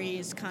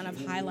theories kind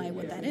of highlight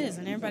what that is.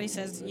 And everybody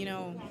says,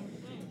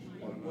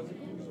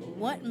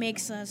 what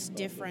makes us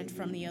different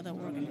from the other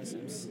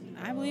organisms?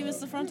 I believe it's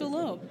the frontal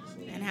lobe.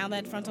 And how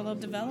that frontal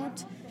lobe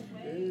developed,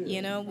 we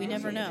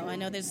never know. I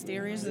know there's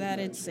theories that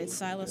it's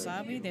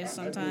psilocybe. There's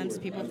sometimes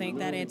people think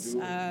that it's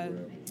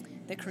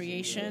the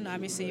creation,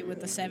 obviously with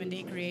the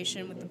 7-day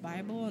creation with the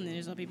Bible. And then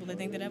there's other people that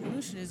think that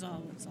evolution is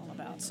all it's all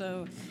about.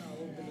 So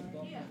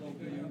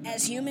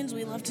as humans,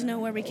 we love to know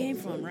where we came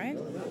from, right?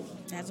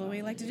 That's what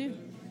we like to do.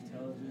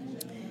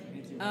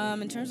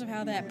 In terms of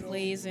how that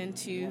plays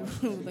into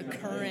the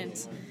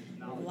current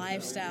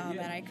lifestyle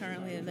that I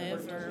currently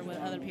live or what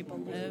other people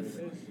live,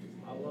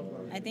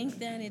 I think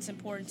that it's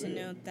important to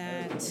note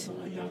that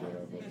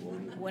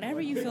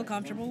whatever you feel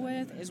comfortable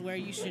with is where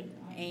you should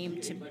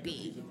aim to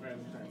be.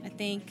 I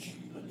think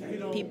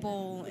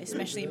people,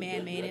 especially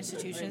man-made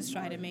institutions,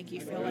 try to make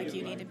you feel like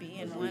you need to be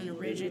in one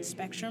rigid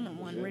spectrum or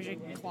one rigid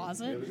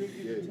closet,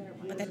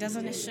 but that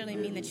doesn't necessarily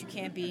mean that you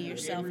can't be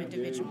yourself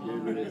individually.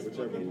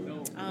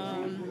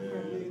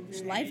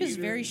 Life is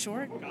very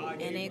short,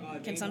 and it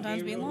can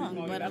sometimes be long,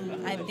 but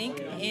I think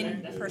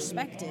in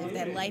perspective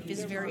that life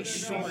is very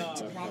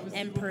short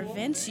and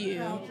prevents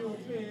you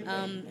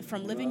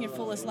from living your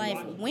fullest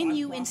life when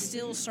you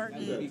instill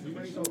certain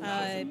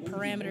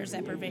parameters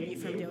that prevent you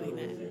from doing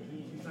that.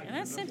 And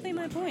that's simply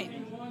my point.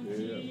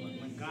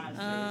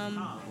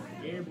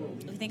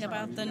 We think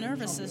about the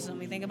nervous system.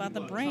 We think about the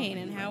brain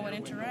and how it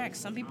interacts.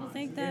 Some people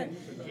think that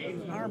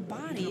our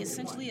body is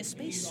essentially a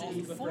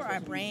spacesuit for our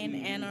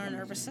brain and our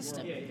nervous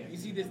system.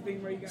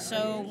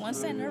 So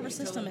once that nervous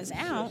system is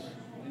out,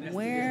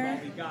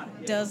 where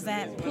does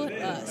that put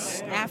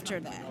us after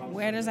that?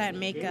 Where does that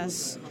make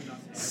us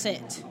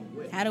sit?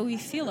 How do we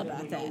feel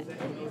about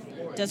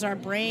that? Does our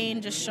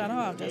brain just shut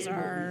off? Does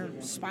our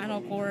spinal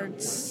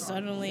cord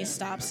suddenly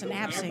stop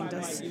synapsing?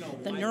 Does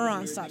the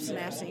neurons stop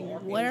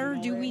synapsing? Where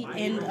do we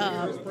end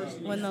up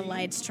when the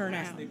lights turn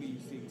out?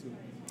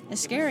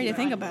 It's scary to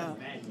think about.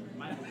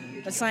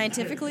 But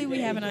scientifically, we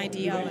have an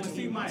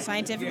ideology.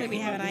 Scientifically, we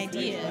have an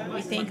idea.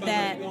 We think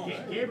that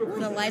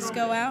when the lights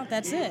go out,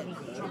 that's it.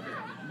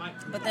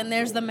 But then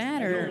there's the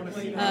matter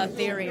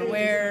theory,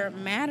 where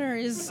matter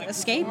is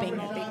escaping.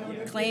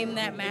 They claim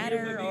that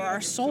matter or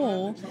our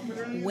soul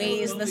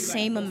weighs the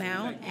same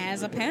amount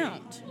as a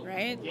pound,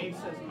 right?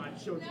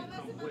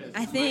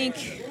 I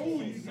think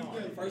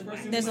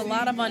there's a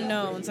lot of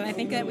unknowns, and I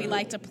think that we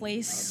like to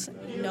place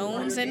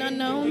knowns and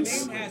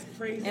unknowns,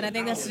 and I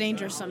think that's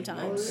dangerous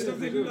sometimes.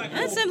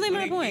 That's simply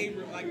my point.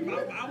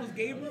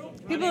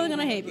 People are going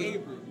to hate me.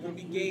 Gonna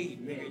be gay,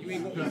 nigga. You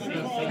ain't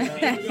gonna call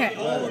it.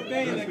 Whole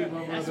thing, like a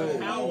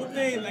whole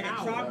thing, like a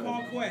Tribe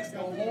Called Quest, the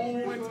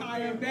whole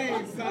entire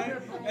name, son.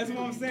 That's what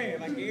I'm saying.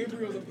 Like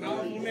Gabriel's a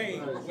powerful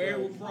name. Wear it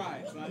with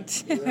pride, son.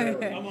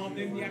 I'm on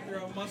them after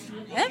a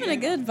mushroom. Having a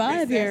good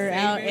vibe here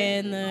out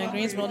in the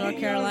Greensboro, North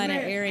Carolina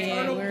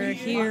area. We're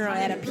here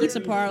at a pizza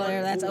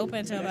parlor that's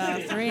open till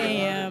about 3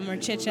 a.m. We're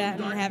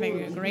chit-chatting,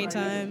 having a great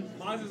time.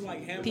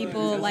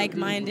 People,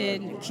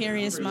 like-minded,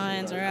 curious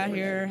minds are out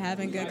here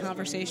having good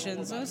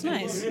conversations, so it's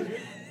nice. I'm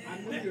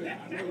gonna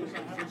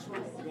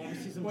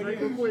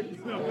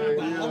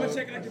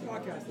check out your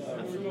podcast.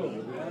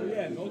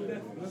 Yeah, no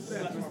death.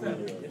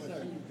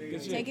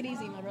 Take it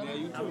easy, my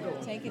brother.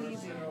 Take it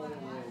easy.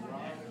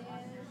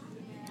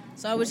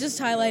 So I was just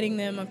highlighting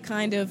them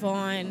kind of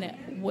on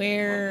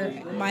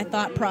where my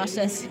thought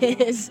process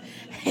is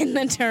in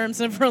the terms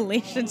of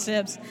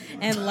relationships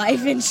and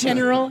life in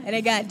general, and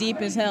it got deep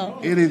as hell.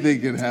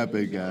 Anything can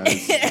happen,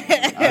 guys.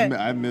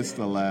 I missed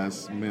the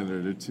last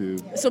minute or two.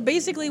 So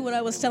basically what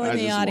I was telling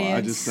the audience...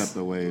 I just stepped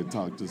away and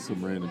talked to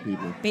some random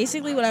people.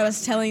 Basically what I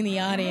was telling the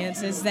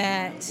audience is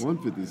that...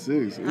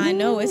 1:56. I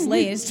know, it's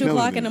late. It's 2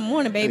 o'clock in the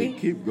morning, baby. Hey,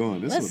 keep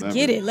going. Let's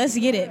get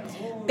it.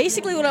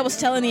 Basically what I was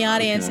telling the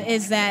audience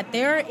is that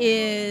there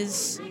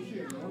is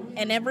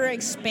an ever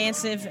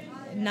expansive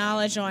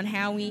knowledge on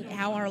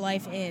how our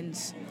life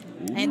ends,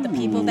 and the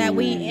people that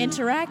we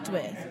interact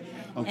with,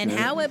 and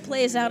how it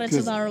plays out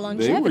into our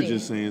longevity. They were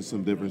just saying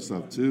some different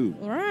stuff too.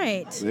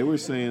 Right. They were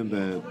saying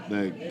that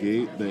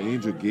the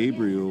angel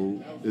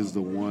Gabriel is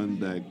the one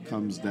that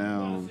comes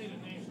down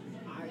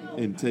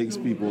and takes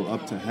people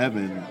up to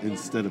heaven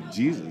instead of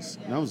Jesus.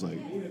 And I was like,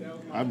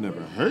 I've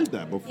never heard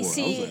that before.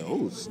 See, I was like,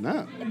 oh,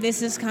 snap.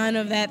 This is kind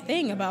of that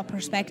thing about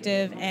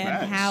perspective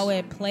and how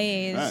it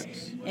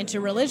plays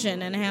into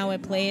religion and how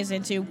it plays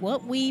into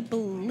what we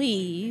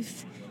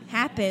believe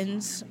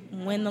happens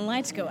when the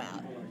lights go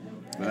out.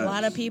 A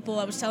lot of people,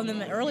 I was telling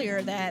them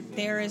earlier that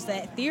there is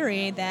that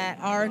theory that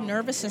our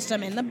nervous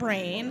system and the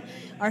brain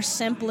are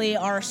simply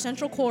our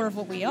central core of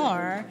what we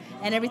are,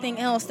 and everything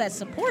else that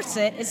supports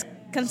it is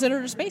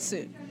considered a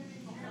spacesuit.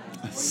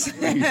 A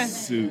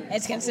spacesuit.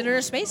 It's considered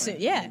a spacesuit,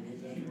 yeah.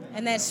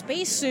 And that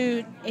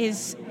spacesuit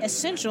is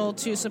essential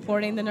to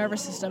supporting the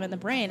nervous system and the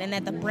brain, and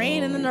that the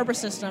brain and the nervous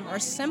system are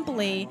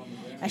simply,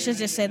 I should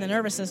just say the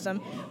nervous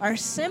system, are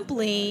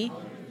simply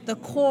the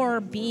core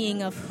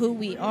being of who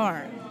we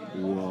are.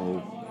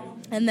 Whoa.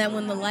 And that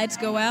when the lights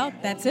go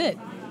out, that's it.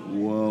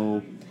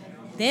 Whoa.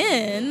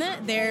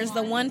 Then there's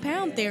the 1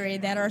 pound theory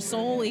that our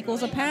soul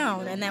equals a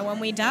pound, and that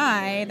when we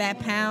die, that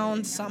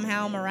pound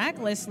somehow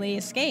miraculously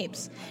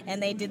escapes.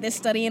 And they did this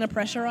study in a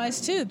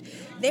pressurized tube.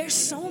 There's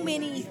so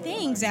many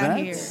things out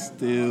here. That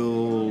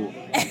still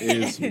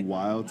is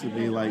wild to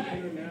me. Like,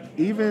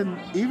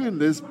 even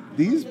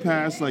these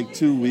past like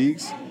 2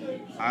 weeks,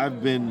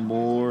 I've been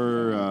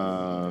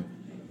more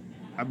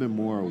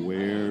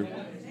aware,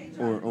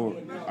 or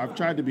I've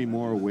tried to be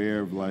more aware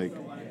of like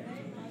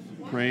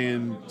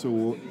praying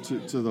to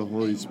the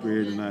Holy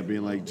Spirit and not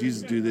being like,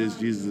 Jesus do this,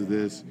 Jesus do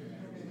this.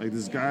 Like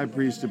this guy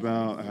preached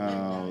about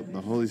how the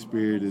Holy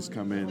Spirit is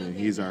coming and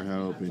he's our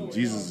help, and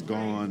Jesus is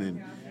gone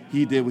and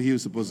he did what he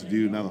was supposed to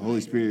do. Now the Holy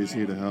Spirit is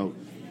here to help.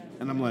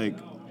 And I'm like,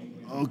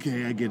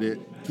 okay, I get it.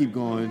 Keep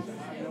going.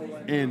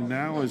 And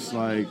now it's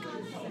like,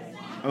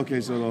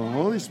 okay, so the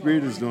Holy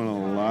Spirit is doing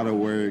a lot of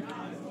work,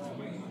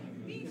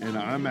 and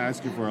I'm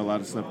asking for a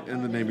lot of stuff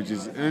in the name of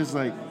Jesus. And it's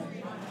like,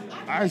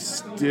 I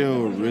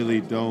still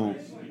really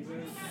don't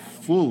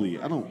fully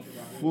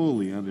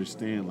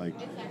understand like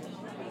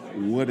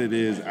what it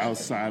is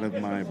outside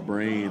of my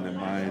brain and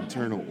my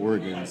internal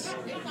organs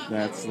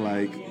that's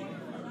like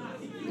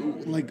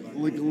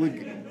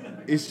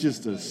it's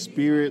just a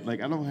spirit.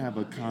 Like I don't have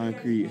a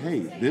concrete, hey,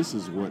 this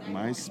is what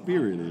my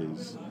spirit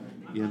is,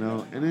 you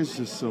know? And it's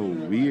just so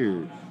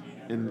weird.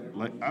 And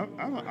like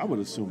I would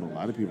assume a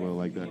lot of people are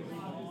like that.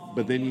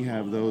 But then you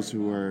have those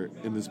who are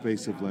in the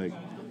space of like,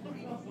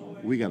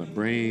 we got a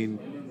brain,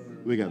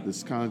 we got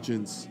this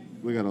conscience,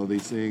 we got all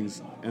these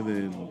things, and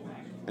then,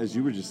 as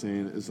you were just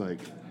saying, it's like,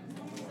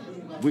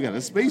 we got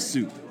a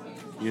spacesuit,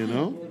 you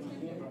know?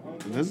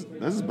 And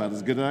that's about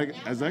as good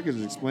as I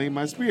can explain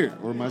my spirit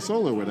or my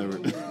soul or whatever.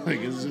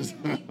 Like, it's just,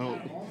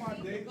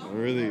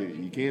 really,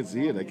 you can't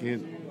see it. I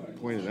can't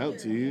point it out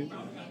to you.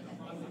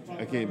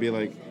 I can't be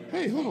like,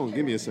 hey, hold on,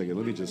 give me a second.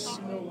 Let me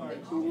just,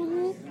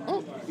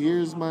 oh,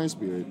 here's my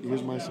spirit,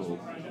 here's my soul.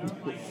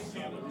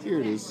 Here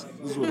it is.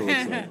 This is what it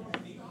looks like.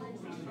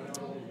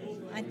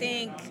 I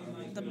think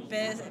the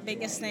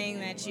biggest thing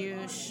that you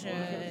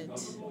should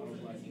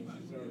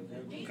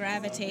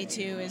gravitate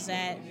to is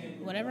that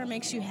whatever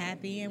makes you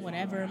happy and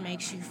whatever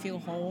makes you feel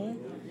whole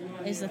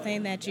is the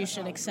thing that you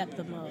should accept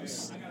the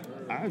most.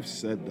 I've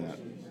said that.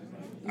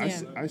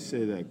 Yeah. I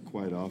say that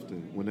quite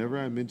often. Whenever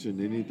I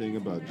mention anything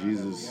about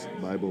Jesus,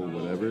 Bible,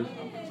 whatever,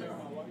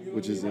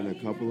 which is in a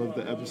couple of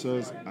the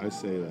episodes, I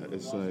say that.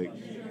 It's like,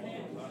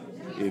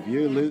 if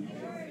you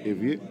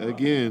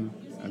again,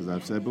 as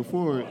I've said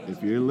before,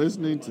 if you're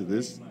listening to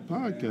this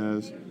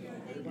podcast,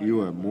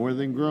 you are more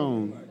than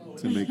grown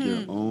to make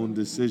your own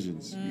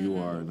decisions. You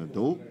are an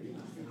adult.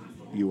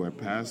 You are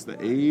past the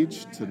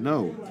age to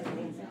know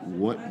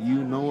what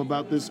you know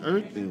about this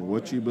earth and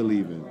what you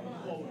believe in.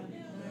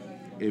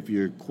 If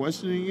you're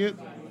questioning it,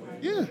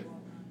 yeah,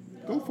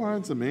 go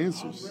find some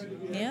answers.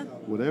 Yeah.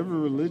 Whatever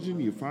religion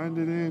you find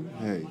it in,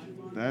 hey,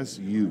 that's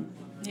you.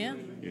 Yeah.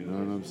 You know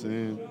what I'm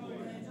saying?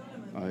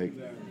 Like,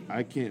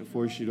 I can't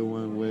force you to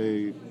one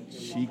way.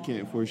 She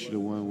can't force you to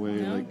one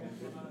way. No. Like,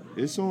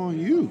 it's on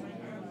you.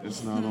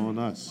 It's not on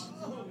us.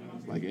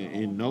 Like,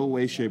 in no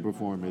way, shape, or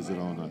form is it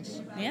on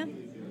us. Yeah.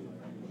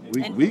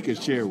 We can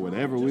share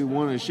whatever we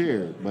want to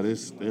share, but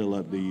it's still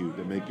up to you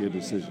to make your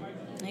decision.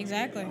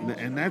 Exactly.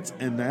 And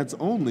that's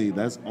only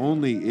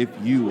if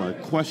you are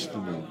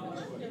questioning,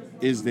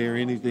 is there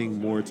anything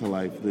more to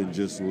life than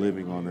just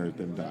living on earth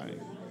and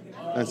dying?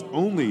 That's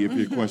only if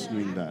you're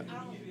questioning that.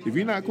 If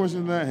you're not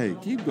questioning that, hey,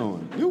 keep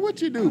going. Do what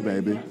you do,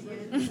 baby.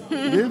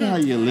 Live how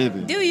you're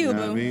living. Do you, know boo.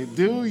 What I mean?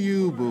 Do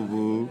you,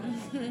 boo-boo.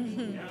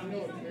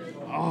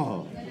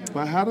 Oh,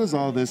 but how does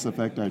all this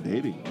affect our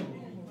dating?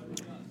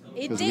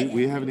 Because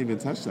we haven't even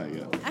touched that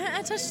yet.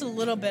 I touched a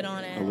little bit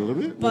on it. A little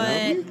bit? But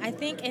Without me? I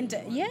think,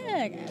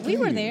 we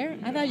were there.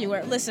 I thought you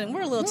were. Listen,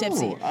 we're a little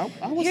tipsy. I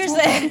Here's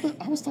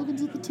was talking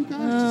to the two guys.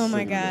 Oh, just my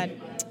sitting there.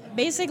 God.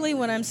 basically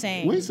what I'm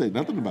saying. We say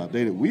nothing about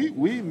dating.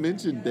 We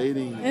mentioned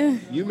dating.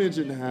 You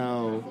mentioned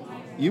how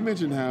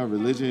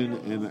religion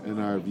and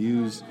our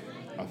views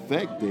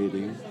affect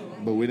dating,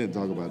 but we didn't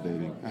talk about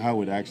dating.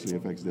 How it actually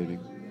affects dating.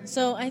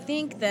 So I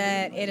think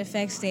that it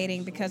affects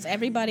dating because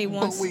everybody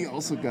wants. But we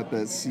also got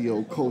that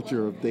CO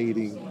culture of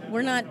dating.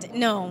 We're not.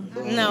 No,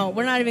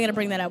 we're not even going to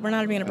bring that up. We're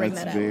not even going to bring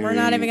That's that up. We're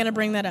not even going to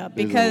bring that up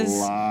because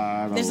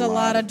there's a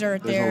lot of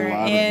dirt there,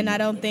 and I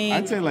don't think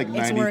I'd say like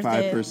it's worth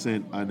it.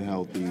 95%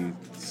 unhealthy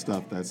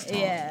stuff that's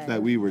taught,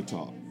 that we were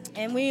taught.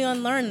 And we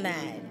unlearned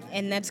that,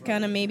 and that's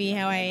kind of maybe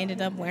how I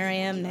ended up where I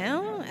am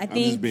now. I'm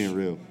just being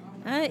real.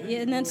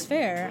 And that's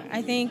fair.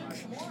 I think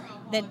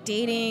that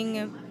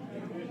dating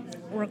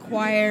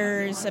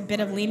requires a bit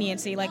of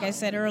leniency. Like I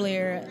said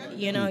earlier,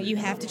 you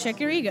have to check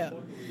your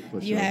ego.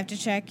 You have to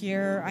check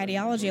your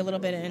ideology a little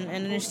bit and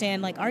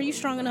understand, like, are you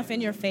strong enough in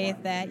your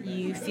faith that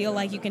you feel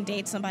like you can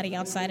date somebody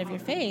outside of your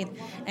faith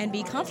and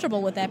be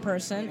comfortable with that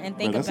person and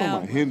think that's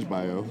about... That's on my Hinge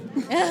bio.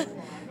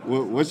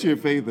 What's your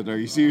faith and are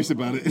you serious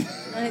about it?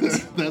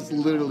 That's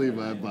literally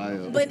my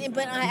bio. But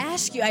I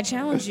ask you, I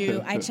challenge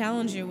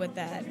you with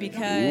that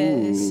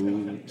because...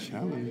 Ooh,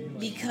 challenge.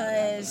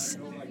 Because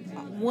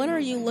what are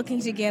you looking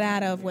to get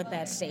out of with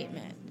that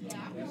statement?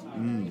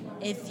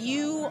 If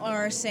you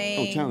are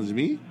saying... Oh, challenge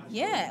me?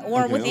 Yeah,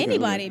 or with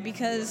anybody,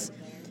 because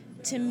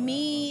to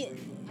me,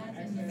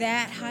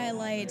 that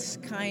highlights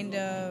kind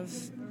of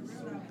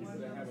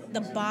the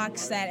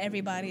box that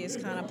everybody is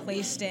kind of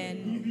placed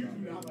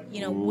in,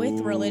 with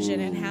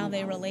religion and how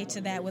they relate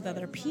to that with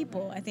other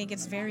people. I think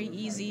it's very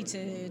easy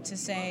to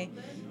say,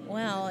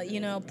 well,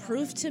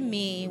 prove to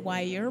me why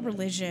your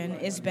religion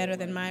is better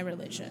than my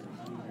religion.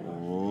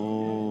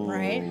 Oh.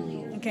 Right?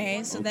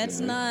 Okay, so that's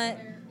not...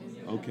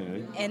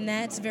 Okay. And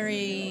that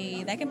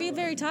can be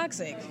very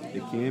toxic.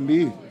 It can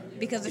be.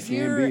 Because if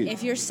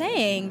you're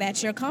saying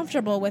that you're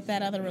comfortable with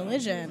that other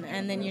religion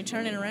and then you're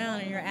turning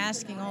around and you're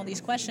asking all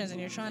these questions and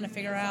you're trying to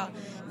figure out,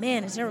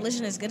 man, is their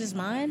religion as good as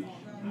mine?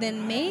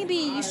 Then maybe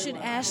you should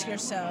ask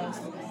yourself,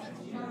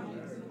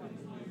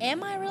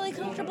 am I really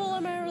comfortable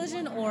in my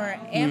religion, or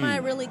am I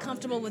really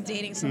comfortable with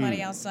dating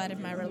somebody outside of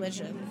my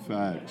religion?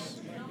 Facts.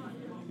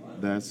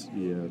 That's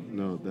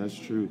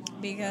true.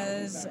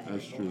 Because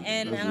that's true.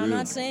 And that's I'm real.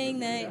 not saying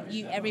that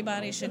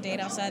everybody should date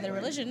outside their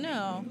religion.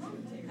 No,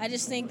 I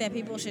just think that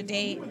people should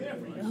date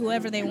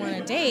whoever they want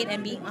to date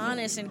and be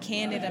honest and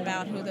candid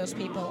about who those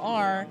people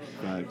are,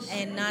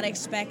 and not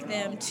expect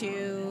them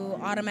to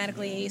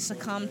automatically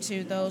succumb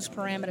to those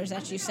parameters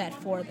that you set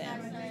for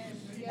them.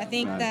 I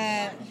think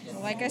that,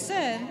 like I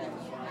said,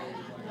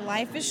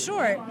 life is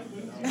short.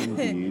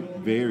 Indeed,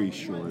 very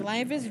short.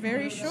 Life is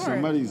very short.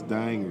 Somebody's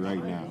dying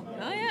right now.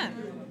 Oh, yeah.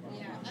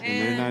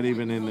 And they're not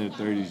even in their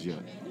 30s yet.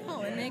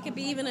 No, and it could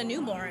be even a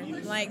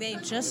newborn. Like, they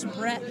just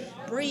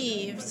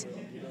breathed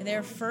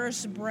their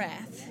first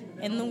breath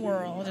in the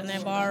world, and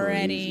they've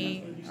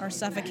already are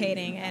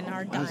suffocating and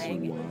are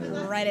dying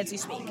right as we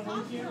speak.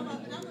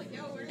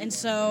 And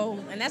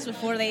that's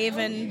before they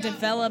even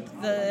develop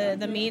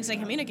the means to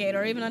communicate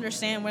or even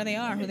understand where they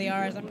are, who they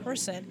are as a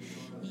person.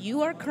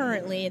 You are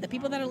currently, the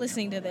people that are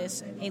listening to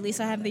this, at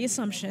least I have the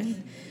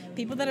assumption,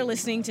 people that are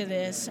listening to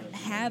this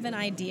have an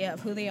idea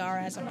of who they are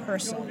as a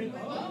person.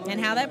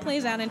 And how that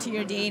plays out into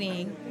your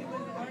dating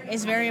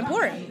is very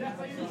important.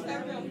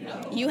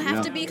 You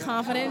have to be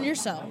confident in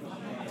yourself,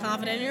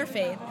 confident in your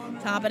faith,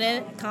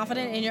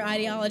 confident in your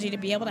ideology to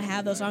be able to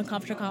have those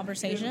uncomfortable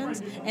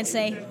conversations and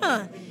say,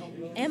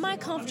 am I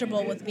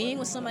comfortable with being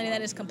with somebody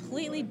that is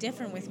completely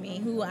different with me,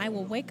 who I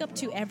will wake up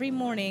to every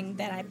morning,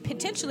 that I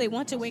potentially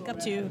want to wake up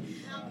to,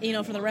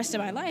 for the rest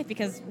of my life,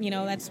 because,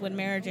 that's what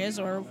marriage is,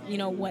 or,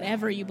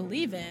 whatever you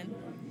believe in.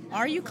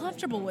 Are you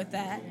comfortable with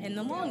that in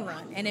the long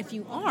run? And if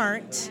you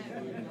aren't,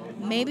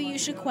 maybe you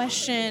should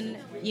question,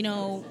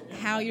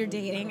 how you're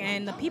dating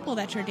and the people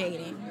that you're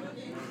dating.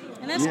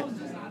 And that's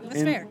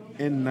fair.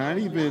 And not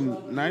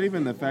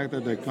even the fact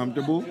that they're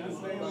comfortable,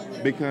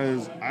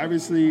 because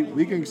obviously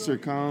we can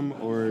succumb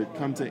or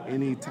come to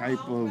any type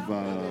of,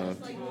 I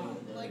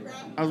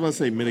was about to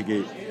say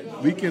mitigate.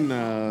 We can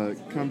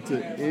come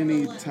to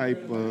any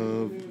type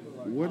of,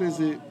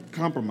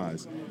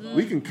 compromise.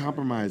 We can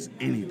compromise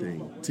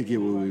anything to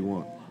get what we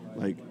want.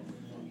 Like,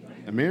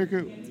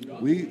 America,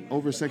 we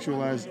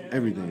over-sexualize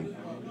everything.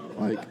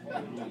 Like,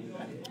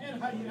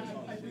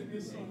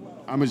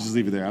 I'm going to just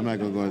leave it there. I'm not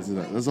going to go into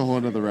that. That's a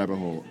whole other rabbit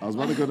hole. I was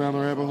about to go down the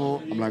rabbit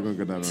hole. I'm not going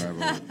to go down the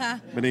rabbit hole.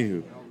 But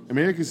anywho,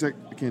 America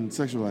can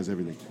sexualize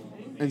everything.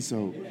 And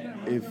so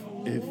if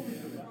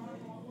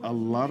a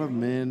lot of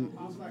men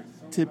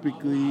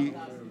typically,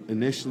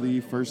 initially,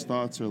 first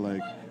thoughts are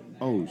like,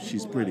 oh,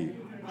 she's pretty,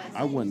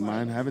 I wouldn't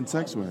mind having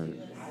sex with her,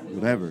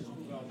 whatever.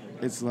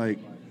 It's like,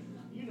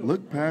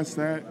 look past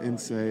that and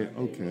say,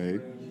 okay,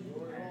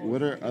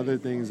 what are other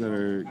things that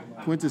are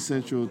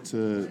quintessential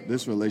to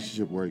this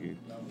relationship working?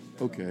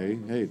 Okay,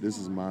 hey, this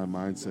is my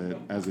mindset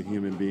as a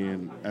human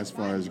being as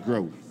far as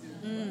growth,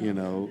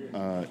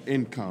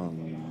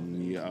 income,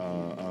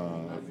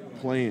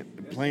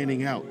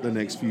 planning out the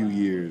next few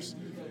years,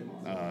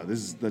 This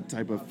is the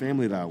type of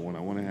family that I want. I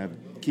want to have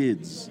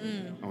kids.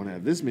 I want to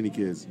have this many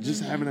kids.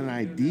 Just having an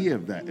idea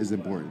of that is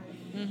important.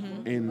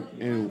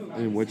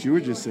 And what you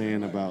were just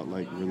saying about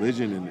like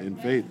religion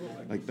and faith,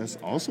 like that's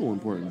also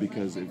important,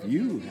 because if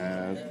you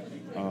have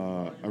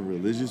a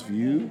religious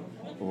view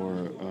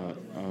or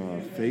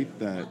a faith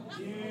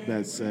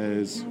that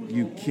says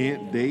you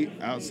can't date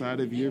outside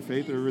of your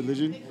faith or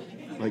religion,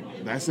 like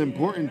that's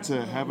important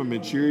to have a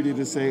maturity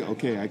to say,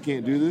 okay, I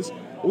can't do this,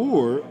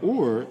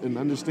 or an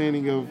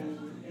understanding of,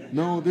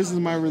 no, this is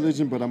my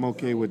religion, but I'm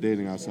okay with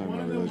dating outside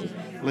my religion.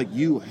 Like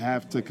you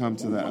have to come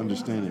to that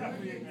understanding.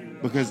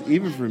 Because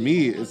even for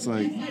me, it's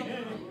like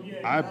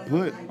I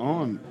put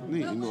on,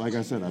 like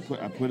I said, I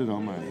put it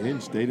on my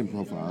Hinge dating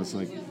profile. It's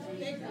like,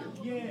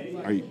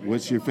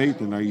 what's your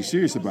faith and are you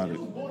serious about it?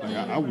 Like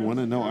I want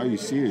to know, are you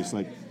serious?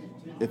 Like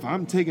if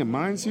I'm taking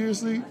mine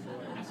seriously,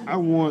 I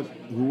want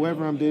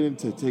whoever I'm dating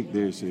to take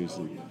theirs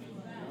seriously.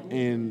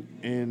 And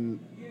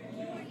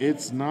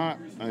it's not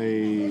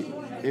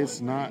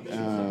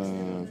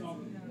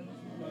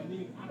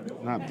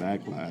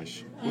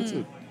backlash.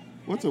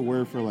 What's a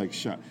word for like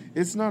shot?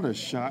 It's not a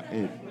shot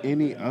at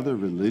any other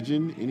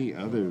religion, any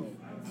other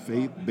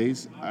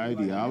faith-based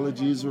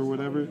ideologies or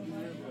whatever.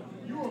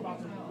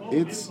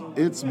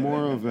 It's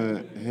more of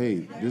a,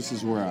 hey, this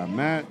is where I'm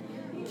at.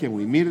 Can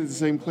we meet at the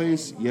same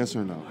place? Yes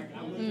or no?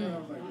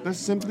 That's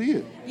simply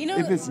it.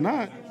 If it's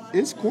not,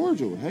 it's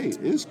cordial. Hey,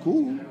 it's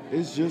cool.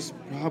 It's just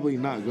probably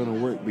not going to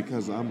work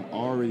because I'm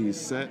already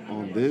set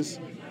on this,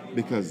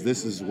 because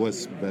this is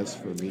what's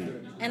best for me.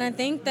 And I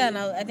think that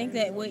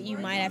what you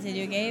might have to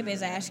do, Gabe,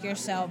 is ask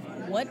yourself,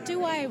 what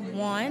do I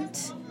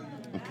want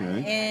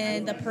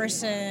in the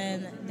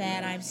person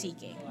that I'm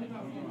seeking?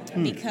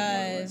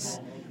 Because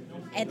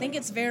I think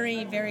it's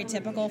very, very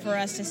typical for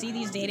us to see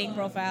these dating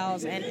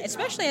profiles, and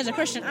especially as a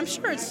Christian, I'm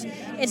sure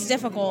it's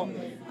difficult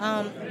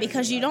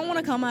because you don't want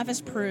to come off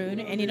as prude,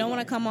 and you don't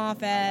want to come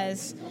off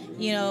as,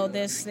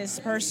 this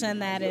person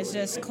that is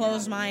just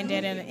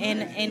closed-minded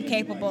and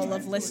incapable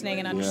of listening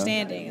and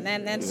understanding.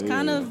 And that's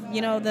kind of,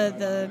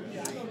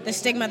 the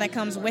stigma that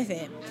comes with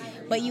it.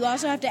 But you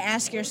also have to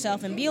ask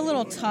yourself and be a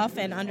little tough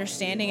and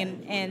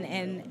understanding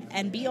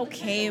and be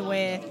okay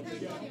with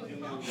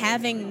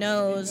having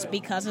no's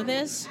because of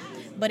this.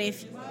 But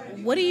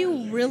what do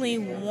you really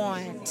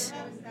want,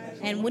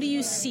 and what do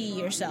you see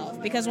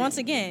yourself? Because once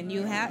again,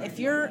 if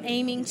you're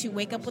aiming to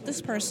wake up with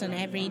this person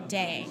every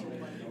day,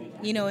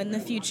 in the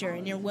future,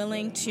 and you're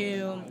willing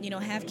to,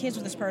 have kids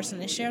with this person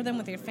and share them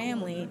with your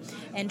family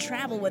and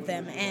travel with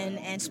them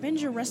and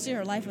spend your rest of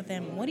your life with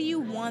them, what do you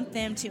want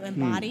them to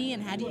embody,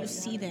 and how do you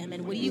see them,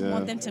 and what do you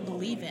want them to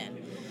believe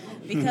in?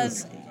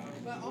 Because,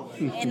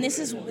 and this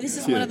is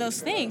one of those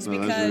things,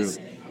 because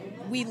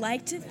we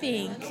like to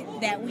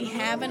think that we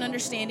have an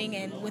understanding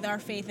and with our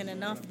faith and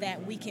enough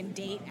that we can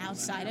date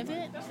outside of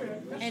it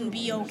and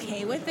be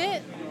okay with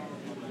it.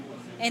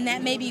 And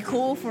that may be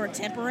cool for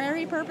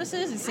temporary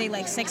purposes and say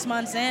like 6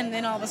 months in, and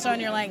then all of a sudden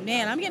you're like,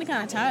 man, I'm getting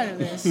kind of tired of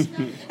this.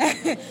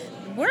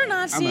 We're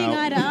not seeing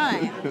eye to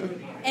eye.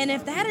 And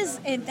if that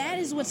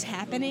is what's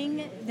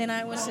happening, then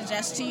I would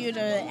suggest to you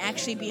to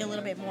actually be a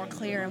little bit more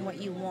clear in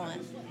what you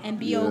want and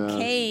be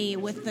okay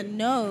with the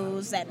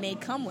no's that may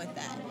come with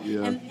that.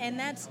 Yeah. And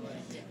that's,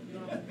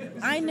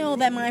 I know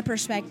that my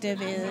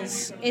perspective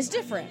is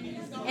different.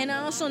 And I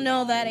also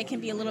know that it can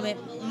be a little bit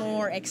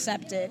more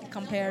accepted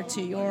compared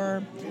to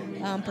your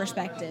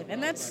perspective.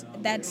 And that's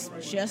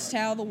just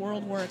how the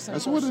world works.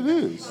 That's what it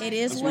is. It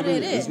is what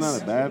it is. It's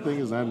not a bad thing.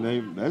 It's not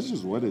name. That's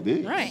just what it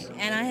is. Right.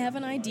 And I have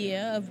an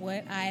idea of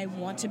what I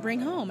want to bring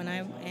home,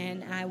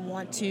 and I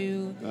want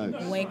to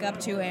wake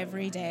up to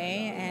every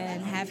day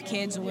and have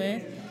kids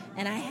with.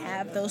 And I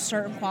have those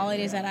certain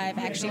qualities that I've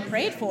actually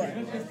prayed for.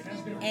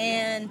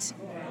 And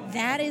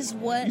that is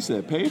what... You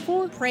said paid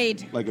for?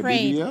 Prayed. Like a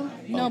prayed.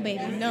 BBL? No,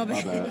 baby. No,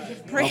 baby. My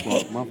bad.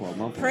 Prayed. My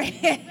fault.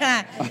 Prayed.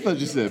 I thought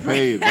you said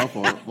paid. My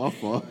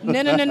fault.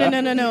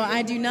 No.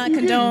 I do not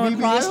condone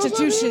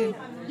prostitution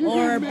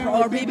or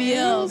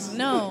BBLs.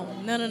 No.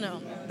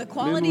 The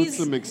qualities... Men with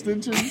some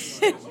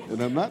extensions. And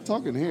I'm not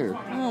talking hair.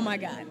 Oh, my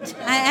God.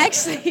 I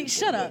actually...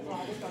 Shut up.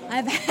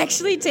 I've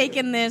actually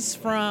taken this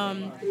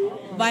from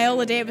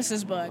Viola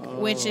Davis's book,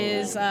 which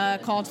is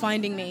called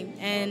Finding Me.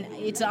 And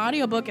it's an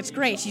audiobook. It's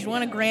great. She's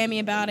won a Grammy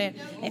about it.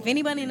 If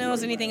anybody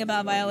knows anything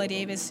about Viola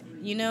Davis,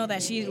 you know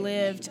that she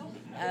lived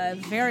a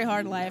very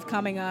hard life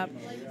coming up.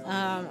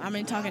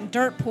 Talking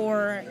dirt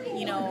poor,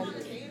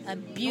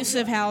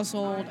 abusive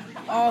household,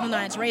 all the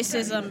nights,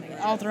 racism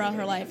all throughout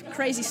her life.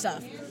 Crazy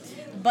stuff.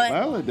 But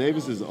Viola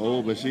Davis is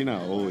old, but she's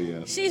not old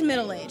yet. She's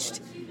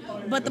middle-aged.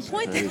 But the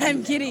point that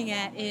I'm getting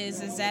at is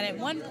that at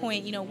one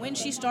point, when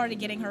she started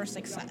getting her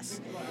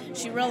success,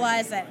 she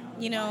realized that,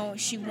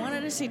 she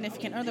wanted a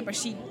significant other, but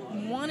she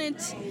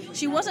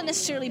wasn't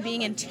necessarily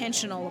being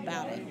intentional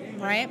about it,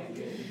 right?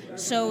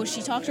 So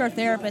she talked to her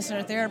therapist,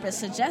 and her therapist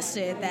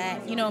suggested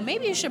that,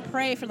 maybe you should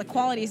pray for the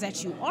qualities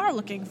that you are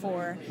looking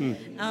for.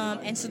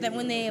 And so that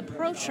when they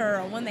approach her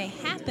or when they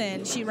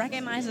happen, she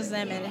recognizes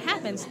them and it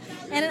happens.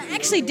 And it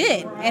actually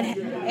did.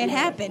 It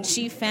happened.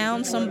 She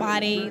found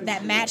somebody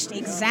that matched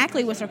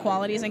exactly with her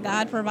qualities, and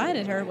God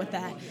provided her with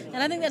that. And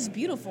I think that's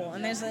beautiful.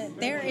 And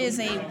there is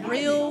a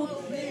real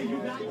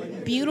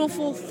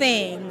beautiful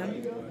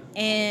thing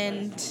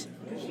and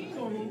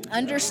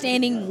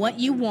understanding what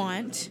you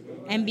want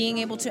and being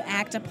able to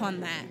act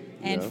upon that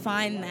and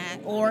find that,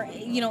 or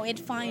it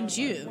finds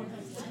you.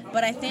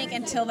 But I think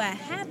until that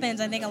happens,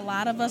 I think a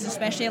lot of us,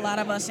 especially a lot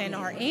of us in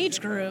our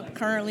age group,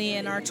 currently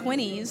in our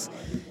 20s,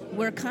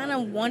 we're kind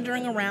of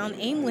wandering around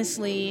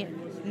aimlessly,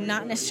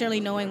 not necessarily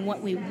knowing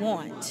what we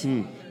want.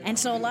 And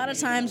so a lot of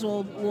times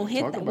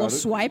we'll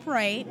swipe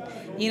right,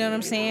 you know what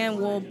I'm saying?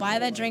 We'll buy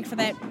that drink for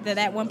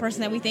that one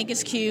person that we think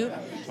is cute.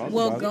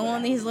 We'll go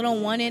on these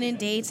little one-ended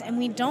dates, and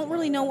we don't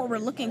really know what we're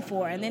looking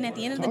for. And then at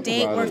the end of the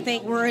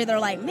date, we're either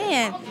like,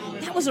 man,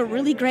 that was a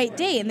really great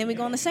date. And then we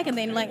go on the second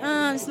date and we're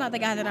like, it's not the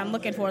guy that I'm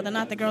looking for. They're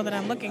not the girl that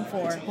I'm looking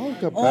for.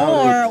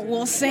 Or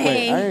we'll say...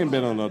 Wait, I ain't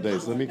been on no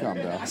dates. Let me calm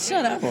down.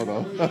 Shut up. Hold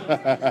on.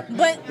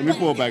 Let me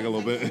pull back a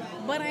little bit.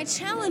 But I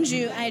challenge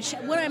you.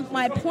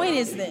 My point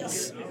is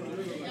this.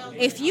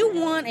 If you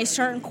want a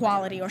certain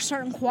quality or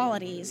certain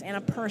qualities in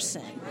a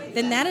person,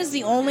 then that is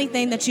the only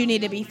thing that you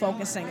need to be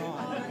focusing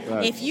on.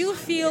 Right. If you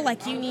feel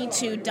like you need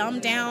to dumb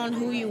down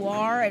who you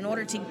are in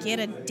order to get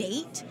a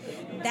date,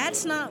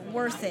 that's not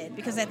worth it,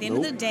 because at the end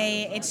of the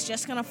day, it's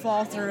just going to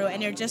fall through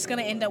and you're just going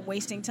to end up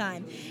wasting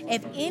time.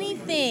 If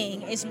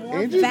anything is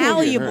more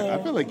valuable...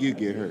 I feel like you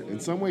get hurt in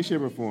some way,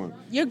 shape, or form.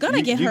 You're going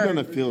to get hurt. You're going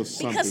to feel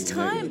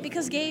something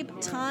Because Gabe,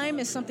 time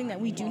is something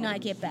that we do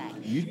not get back.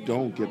 You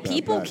don't get that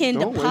People back. can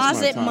Don't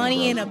deposit time,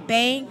 money bro. in a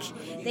bank.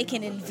 They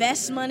can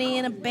invest money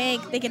in a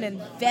bank. They can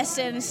invest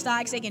it in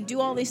stocks. They can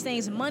do all these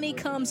things. Money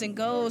comes and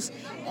goes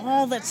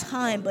all the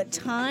time, but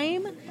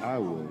time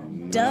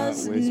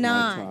does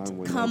not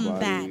come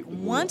back.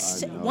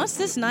 Once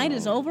this night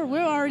is over,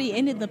 we're already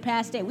ended the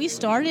past day. We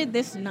started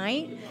this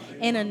night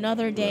in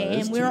another day,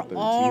 and we're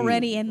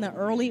already in the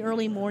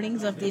early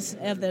mornings of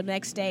the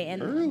next day,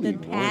 and the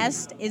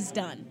past is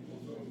done.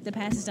 The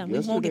past is done. We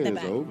won't get that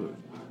back.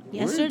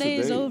 Yesterday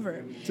is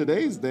over.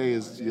 Today's day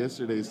is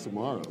yesterday's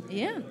tomorrow.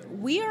 Yeah.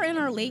 We are in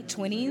our late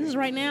 20s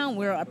right now.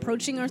 We're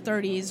approaching our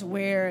 30s,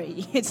 where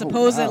it's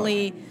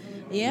supposedly...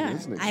 Yeah.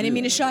 I didn't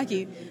mean to shock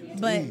you,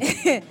 but...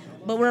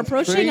 But we're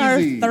approaching our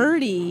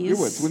 30s. You're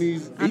what,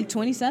 20s? I'm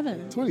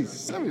 27.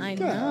 27? I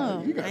God,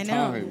 know. you got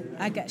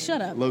time.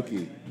 Shut up.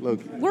 Loki.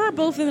 We're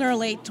both in our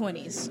late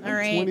 20s, all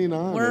right?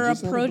 29. We're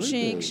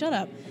approaching, shut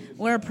up.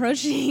 We're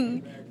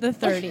approaching the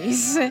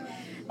 30s.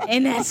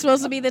 And that's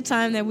supposed to be the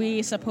time that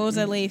we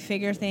supposedly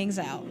figure things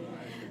out.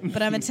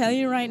 But I'm going to tell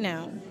you right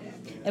now,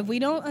 if we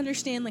don't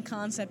understand the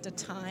concept of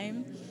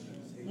time,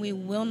 we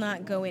will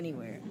not go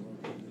anywhere.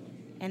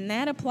 And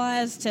that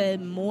applies to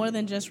more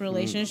than just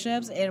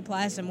relationships. It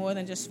applies to more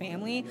than just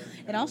family.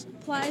 It also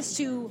applies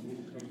to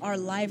our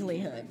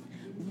livelihood.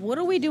 What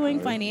are we doing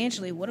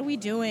financially? What are we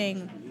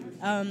doing?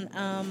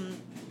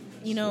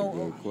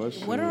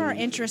 What are our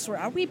interests?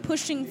 Are we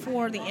pushing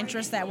for the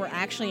interests that we're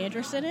actually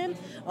interested in?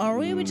 Or are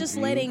we just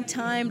letting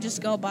time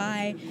just go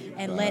by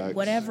and let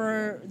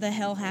whatever the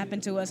hell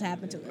happen to us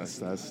happen to us?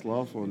 That's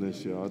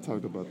slothfulness, y'all. I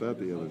talked about that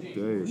the other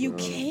day.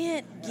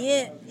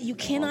 You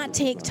cannot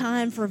take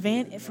time for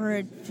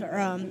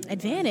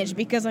advantage,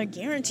 because I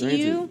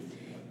guarantee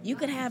you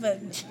could have a,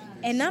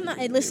 and I'm not,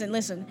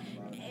 listen,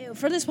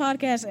 for this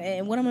podcast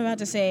and what I'm about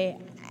to say,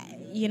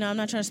 I'm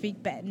not trying to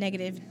speak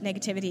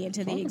negativity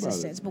into the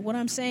existence, but what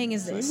I'm saying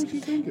is this.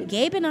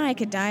 Gabe and I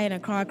could die in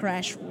a car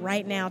crash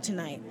right now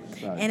tonight.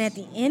 Nice. And at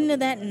the end of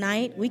that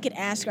night, we could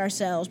ask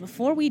ourselves,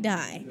 before we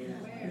die,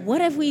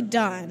 what have we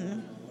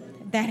done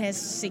that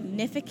has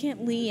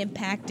significantly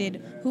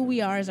impacted who we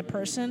are as a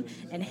person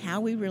and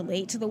how we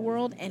relate to the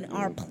world and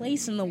our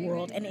place in the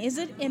world? And is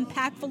it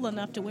impactful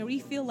enough to where we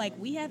feel like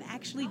we have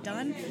actually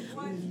done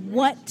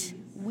what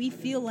we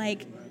feel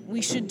like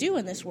we should do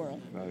in this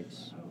world?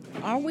 Nice.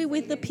 Are we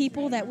with the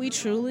people that we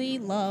truly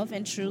love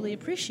and truly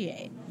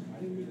appreciate?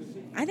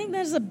 I think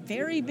that's a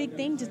very big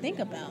thing to think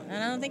about.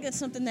 And I don't think it's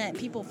something that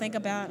people think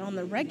about on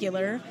the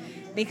regular,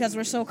 because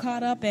we're so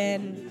caught up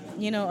in,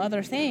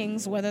 other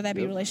things, whether that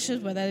be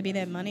relationships, whether that be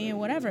that money or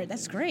whatever.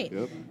 That's great.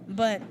 Yep.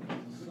 But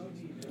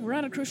we're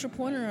at a crucial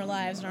point in our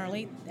lives in our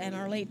late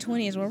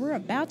 20s, where we're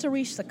about to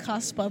reach the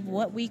cusp of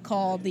what we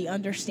call the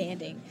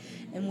understanding,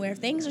 and where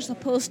things are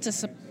supposed to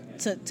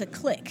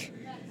click.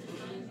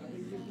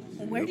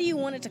 Where do you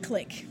want it to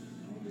click?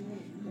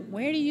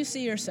 Where do you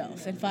see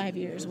yourself in 5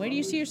 years? Where do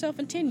you see yourself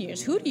in 10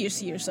 years? Who do you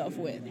see yourself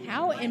with?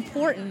 How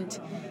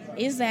important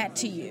is that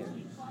to you?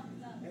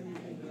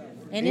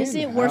 And is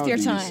it worth your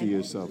time? How do you see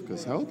yourself?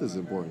 Because health is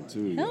important,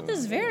 too. Health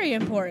is very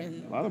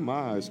important. A lot of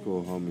my high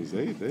school homies,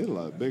 they a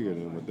lot bigger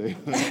than what they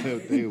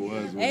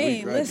was when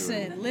we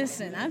graduated.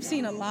 Listen. I've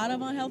seen a lot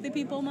of unhealthy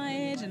people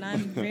my age, and I'm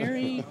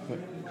very...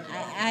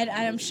 I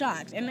am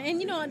shocked. And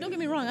don't get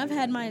me wrong, I've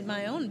had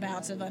my own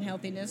bouts of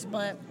unhealthiness,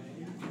 but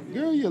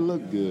Girl, you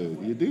look good.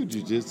 You do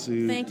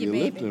jujitsu. Thank you, you're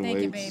baby. lifting Thank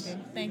you, weights.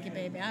 baby. Thank you,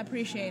 baby. I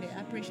appreciate it.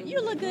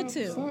 You look good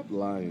too. Stop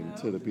lying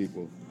to the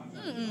people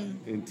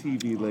in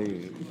TV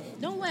land.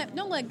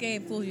 Don't let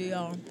Gabe fool you,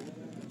 y'all.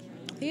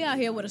 He out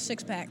here with a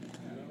 6-pack.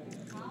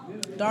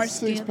 Dark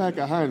skin. 6-pack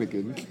of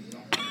Heineken.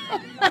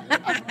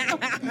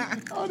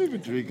 I don't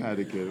even drink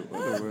Heineken.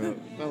 What the world?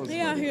 That was He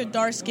funny. out here,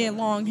 dark skin,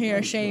 long hair,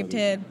 That's shaved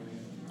funny. head.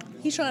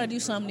 He's trying to do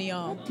something to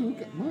y'all.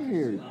 My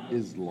hair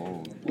is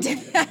long. Look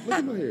at my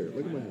hair.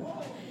 Look at my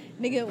hair.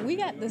 Nigga, we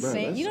got the Bruh,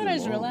 same. that's You know what I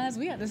just long. realized?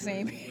 We got the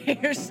same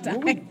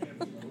hairstyle.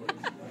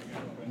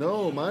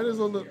 No, mine is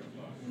on the.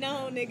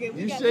 No, nigga,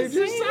 we You got shaved the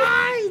your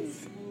same.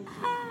 sides.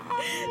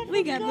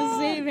 We got the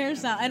same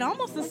hairstyle and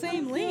almost the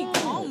same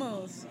length,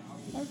 almost.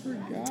 I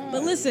forgot.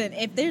 But listen,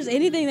 if there's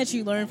anything that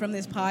you learn from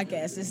this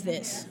podcast, is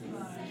this: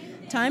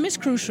 time is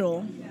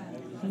crucial.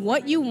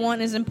 What you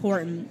want is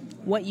important.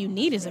 What you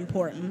need is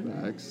important,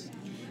 Facts.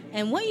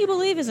 and what you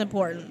believe is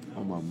important.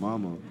 On my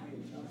mama.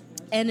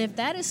 And if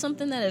that is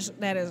something that is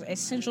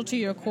essential to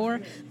your core,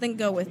 then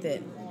go with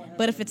it.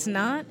 But if it's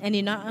not, and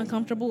you're not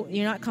comfortable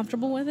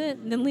with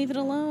it, then leave it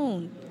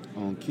alone.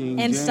 On King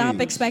And James.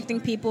 stop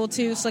expecting people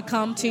to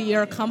succumb to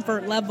your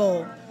comfort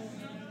level,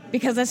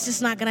 because that's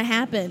just not going to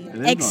happen. It ain't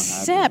gonna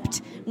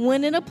Except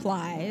when it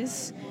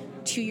applies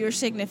to your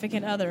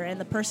significant other and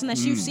the person that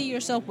you see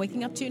yourself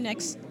waking up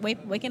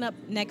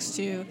next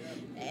to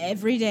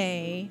every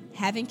day,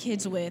 having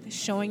kids with,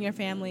 showing your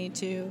family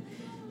to.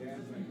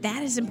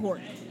 That is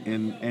important.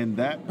 And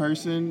that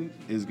person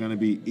is going to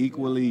be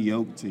equally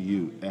yoked to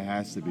you. It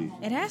has to be.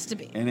 It has to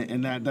be.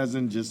 And that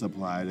doesn't just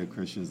apply to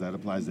Christians. That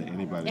applies to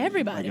anybody.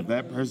 Everybody. Like if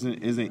that person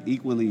isn't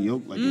equally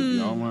yoked, like if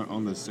y'all aren't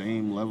on the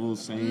same level,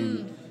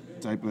 same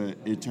type of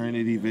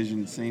eternity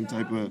vision, same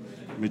type of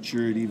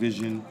maturity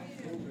vision,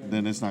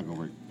 then it's not going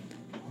to work.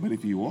 But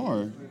if you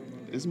are,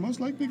 it's most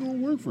likely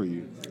going to work for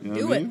you. You know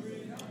Do what I it.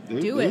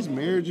 mean? There's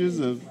marriages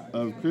of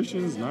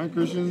Christians,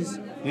 non-Christians,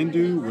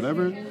 Hindu,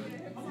 whatever,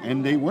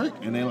 and they work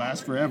and they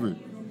last forever.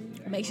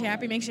 Makes you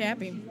happy.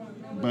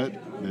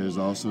 But there's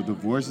also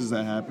divorces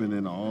that happen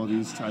in all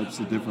these types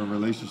of different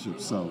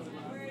relationships. So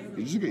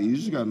you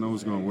just got to know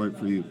what's going to work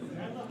for you. You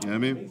know what I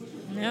mean?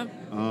 Yeah.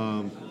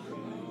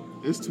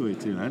 It's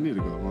 2:18. I need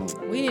to go home.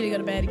 We need to go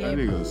to bed I again.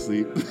 need to go to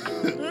sleep.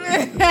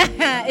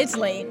 It's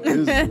late.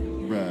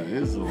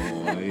 It's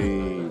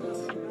late.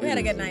 We had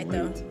a good night,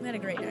 though. We had a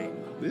great night.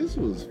 This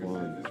was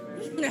fun.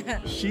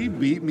 She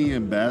beat me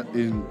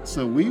in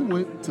so we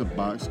went to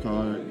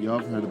Boxcar. Y'all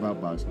have heard about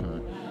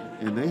Boxcar.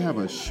 And they have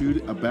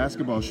a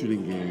basketball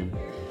shooting game.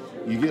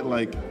 You get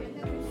like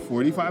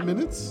 45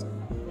 minutes?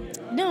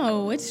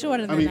 No, it's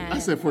shorter than that. I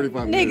said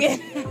 45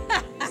 minutes.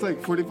 It's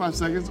like 45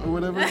 seconds or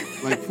whatever.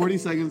 Like 40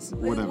 seconds,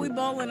 whatever. We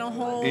bowling a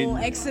whole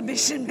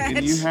exhibition match.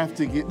 And you have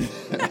to get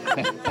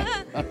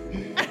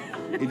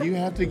and you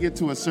have to get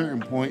to a certain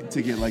point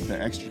to get like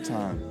the extra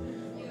time.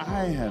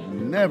 I have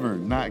never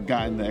not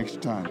gotten the extra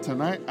time.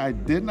 Tonight, I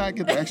did not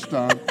get the extra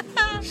time.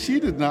 She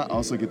did not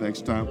also get the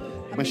extra time.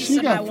 But she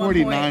got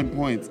 49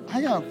 points.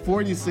 I got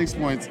 46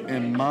 points,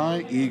 and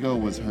my ego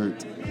was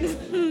hurt.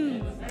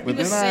 But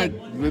then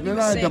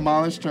I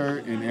demolished her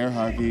in air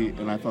hockey,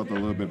 and I felt a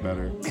little bit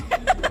better.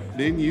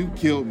 Then you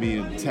killed me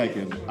in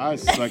Tekken. I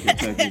suck at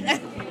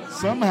Tekken.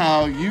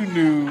 Somehow you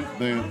knew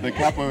the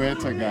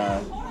Capoeira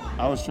guy.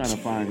 I was trying to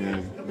find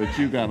him, but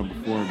you got him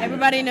before me.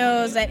 Everybody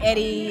knows that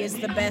Eddie is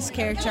the best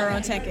character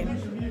on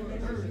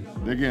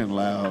Tekken. They're getting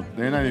loud.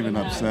 They're not even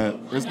upset.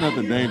 It's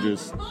nothing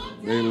dangerous.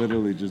 They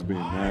literally just being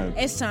mad.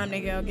 It's time to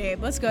go,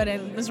 Gabe. Let's go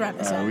then. Let's wrap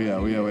this up. We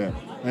out.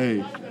 Hey,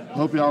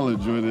 hope y'all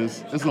enjoy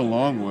this. It's a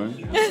long one.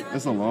 You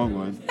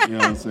know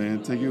what I'm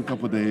saying? Take you a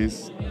couple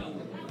days.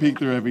 Peek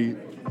through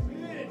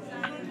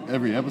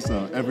every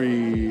episode,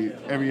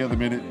 every other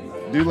minute.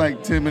 Do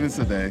like 10 minutes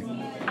a day.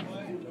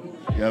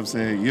 You know what I'm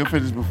saying? You'll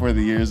finish before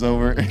the year's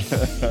over.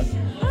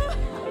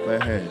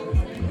 But hey,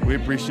 we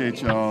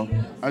appreciate y'all.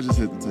 I just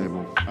hit the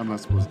table. I'm not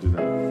supposed to do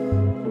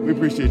that. We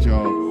appreciate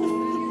y'all.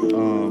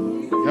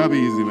 Y'all be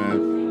easy,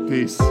 man.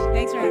 Peace.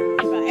 Thanks for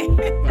having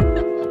me. Bye.